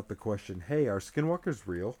and blurted out the question, "Hey, are skinwalkers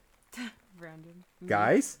real?" Random.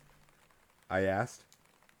 "Guys?" I asked.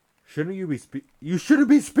 You shouldn't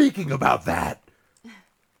be speaking about that,"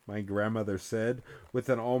 my grandmother said, with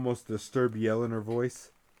an almost disturbed yell in her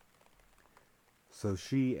voice. So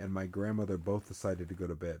she and my grandmother both decided to go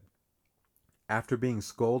to bed. After being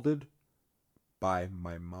scolded by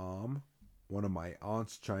my mom, one of my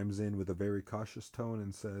aunts chimes in with a very cautious tone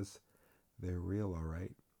and says, "They're real, all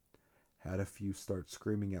right. Had a few start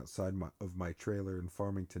screaming outside of my trailer in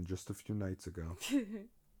Farmington just a few nights ago."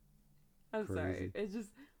 I'm Crazy. sorry. It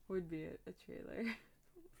just would be a trailer.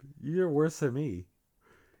 You're worse than me.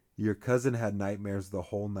 "Your cousin had nightmares the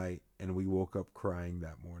whole night, and we woke up crying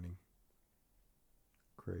that morning."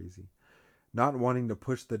 Crazy. Not wanting to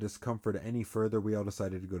push the discomfort any further, we all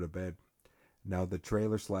decided to go to bed. Now, the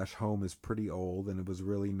trailer/home is pretty old, and it was a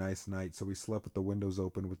really nice night, so we slept with the windows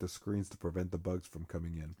open with the screens to prevent the bugs from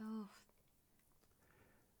coming in. Oh.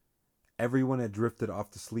 Everyone had drifted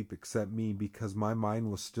off to sleep except me, because my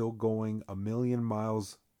mind was still going a million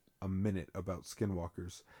miles a minute about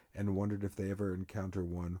skinwalkers, and wondered if they ever encounter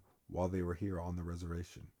one while they were here on the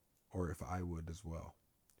reservation, or if I would as well.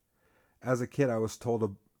 As a kid, I was told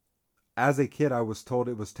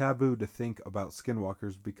it was taboo to think about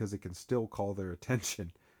skinwalkers because it can still call their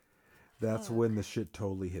attention. That's when the shit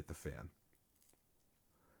totally hit the fan.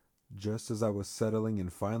 Just as I was settling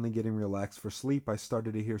and finally getting relaxed for sleep, I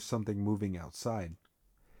started to hear something moving outside.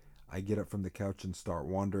 I get up from the couch and start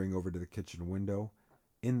wandering over to the kitchen window.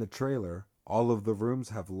 In the trailer, all of the rooms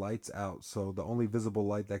have lights out, so the only visible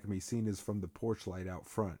light that can be seen is from the porch light out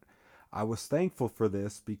front. I was thankful for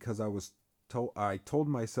this because I told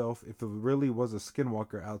myself if it really was a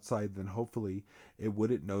skinwalker outside, then hopefully it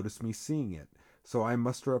wouldn't notice me seeing it. So I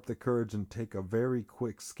muster up the courage and take a very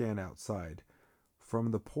quick scan outside.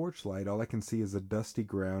 From the porch light, all I can see is the dusty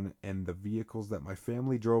ground and the vehicles that my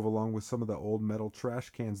family drove, along with some of the old metal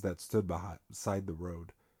trash cans that stood beside the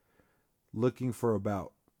road. Looking for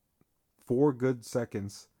about 4 good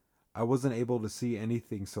seconds, I wasn't able to see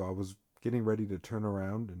anything, so I was getting ready to turn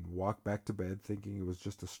around and walk back to bed, thinking it was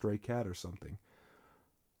just a stray cat or something.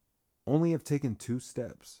 Only have taken 2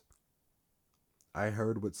 steps. I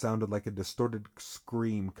heard what sounded like a distorted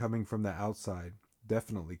scream coming from the outside,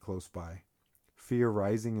 definitely close by. Fear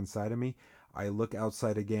rising inside of me, I look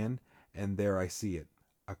outside again, and there I see it.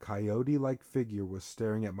 A coyote-like figure was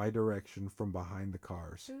staring at my direction from behind the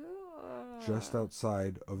cars, just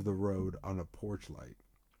outside of the road on a porch light.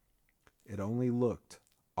 It only looked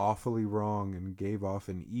awfully wrong and gave off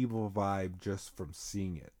an evil vibe just from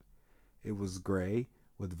seeing it. It was gray,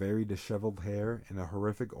 with very disheveled hair, and a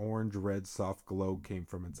horrific orange-red soft glow came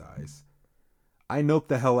from its eyes. I noped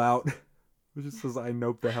the hell out. It just says I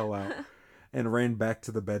noped the hell out. And ran back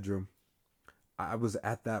to the bedroom. I was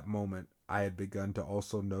at that moment, I had begun to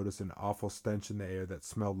also notice an awful stench in the air that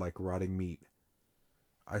smelled like rotting meat.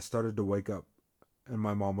 I started to wake up, and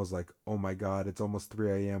my mom was like, "Oh my God, it's almost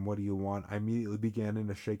 3 a.m. What do you want?" I immediately began in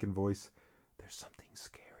a shaken voice, "There's something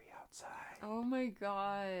scary outside." Oh my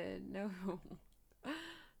God. No.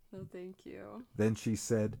 No, thank you. Then she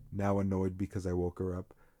said, now annoyed because I woke her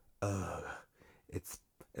up, "Ugh, it's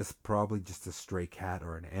probably just a stray cat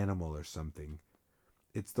or an animal or something.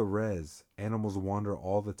 It's the res. Animals wander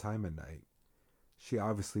all the time at night." She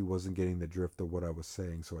obviously wasn't getting the drift of what I was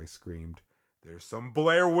saying, so I screamed, "There's some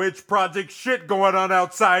Blair Witch Project shit going on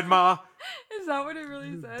outside, Ma!" Is that what it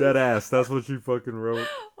really says? Dead ass. That's what she fucking wrote.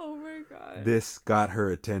 Oh my God. This got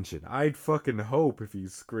her attention. I'd fucking hope if you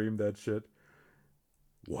screamed that shit.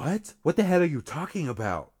 "What? What the hell are you talking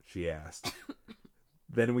about?" she asked.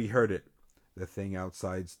 Then we heard it. The thing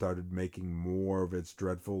outside started making more of its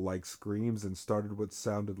dreadful like screams and started what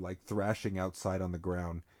sounded like thrashing outside on the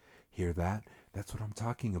ground. Hear that? That's what I'm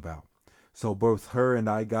talking about. So both her and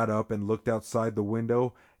I got up and looked outside the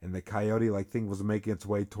window, and the coyote-like thing was making its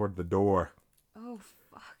way toward the door. Oh,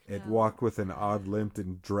 fuck. It no. walked with an odd limp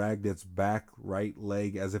and dragged its back right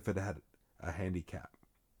leg as if it had a handicap.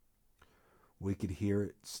 We could hear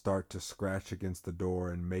it start to scratch against the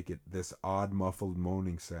door and make it this odd muffled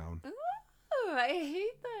moaning sound. Ooh, I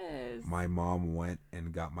hate My mom went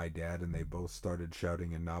and got my dad, and they both started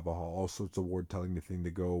shouting in Navajo all sorts of word, telling the thing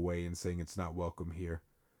to go away and saying it's not welcome here.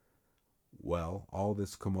 Well, all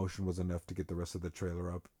this commotion was enough to get the rest of the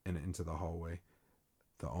trailer up and into the hallway.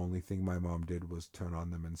 The only thing my mom did was turn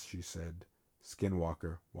on them, and she said,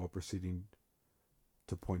 "Skinwalker," while proceeding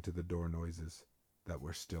to point to the door noises that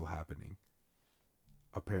were still happening.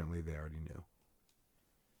 Apparently, they already knew.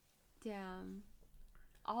 Damn.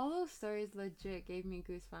 All those stories legit gave me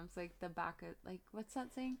goosebumps. Like the back of, like, what's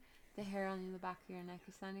that saying? The hair on the back of your neck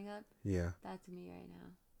is standing up. Yeah. That's me right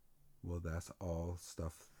now. Well, that's all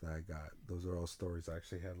stuff that I got. Those are all stories. I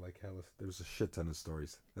actually had like hella. There's a shit ton of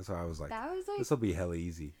stories. That's why I was like, that was like, this will be hella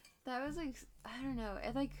easy. That was like, I don't know.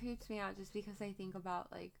 It like creeps me out just because I think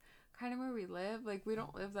about like kind of where we live. Like we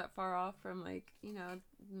don't live that far off from like, you know,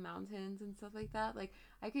 mountains and stuff like that. Like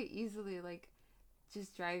I could easily like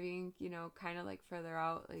just driving, you know, kind of like further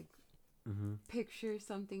out, like picture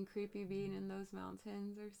something creepy being in those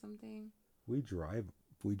mountains or something. We drive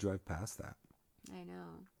past that. I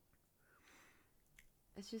know.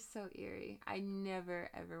 It's just so eerie. I never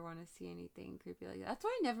ever want to see anything creepy like that. That's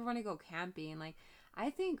why I never want to go camping. Like I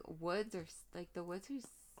think woods are like the woods are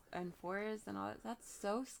and forests and all that. That's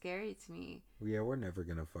so scary to me. Yeah, we're never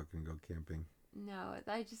gonna fucking go camping. No,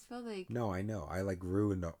 I just feel like... No, I know. I like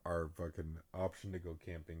ruined our fucking option to go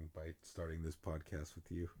camping by starting this podcast with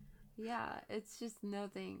you. Yeah, it's just no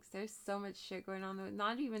thanks. There's so much shit going on.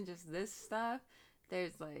 Not even just this stuff.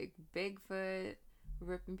 There's like Bigfoot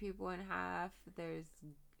ripping people in half. There's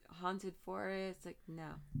haunted forests. Like,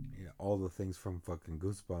 no. Yeah, all the things from fucking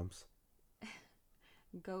Goosebumps.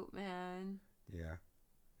 Goat Man. Yeah.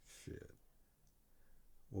 Shit.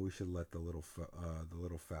 Well, we should let the little fat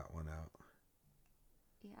one out.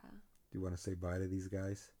 Yeah. Do you want to say bye to these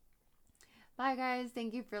guys? Bye, guys.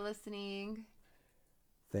 Thank you for listening.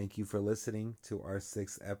 Thank you for listening to our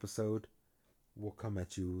 6th episode. We'll come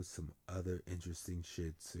at you with some other interesting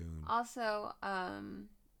shit soon. Also,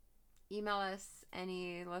 email us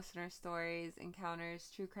any listener stories,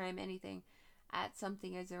 encounters, true crime, anything at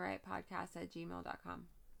somethingisn'trightpodcast@gmail.com.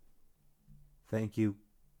 Thank you.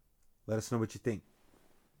 Let us know what you think.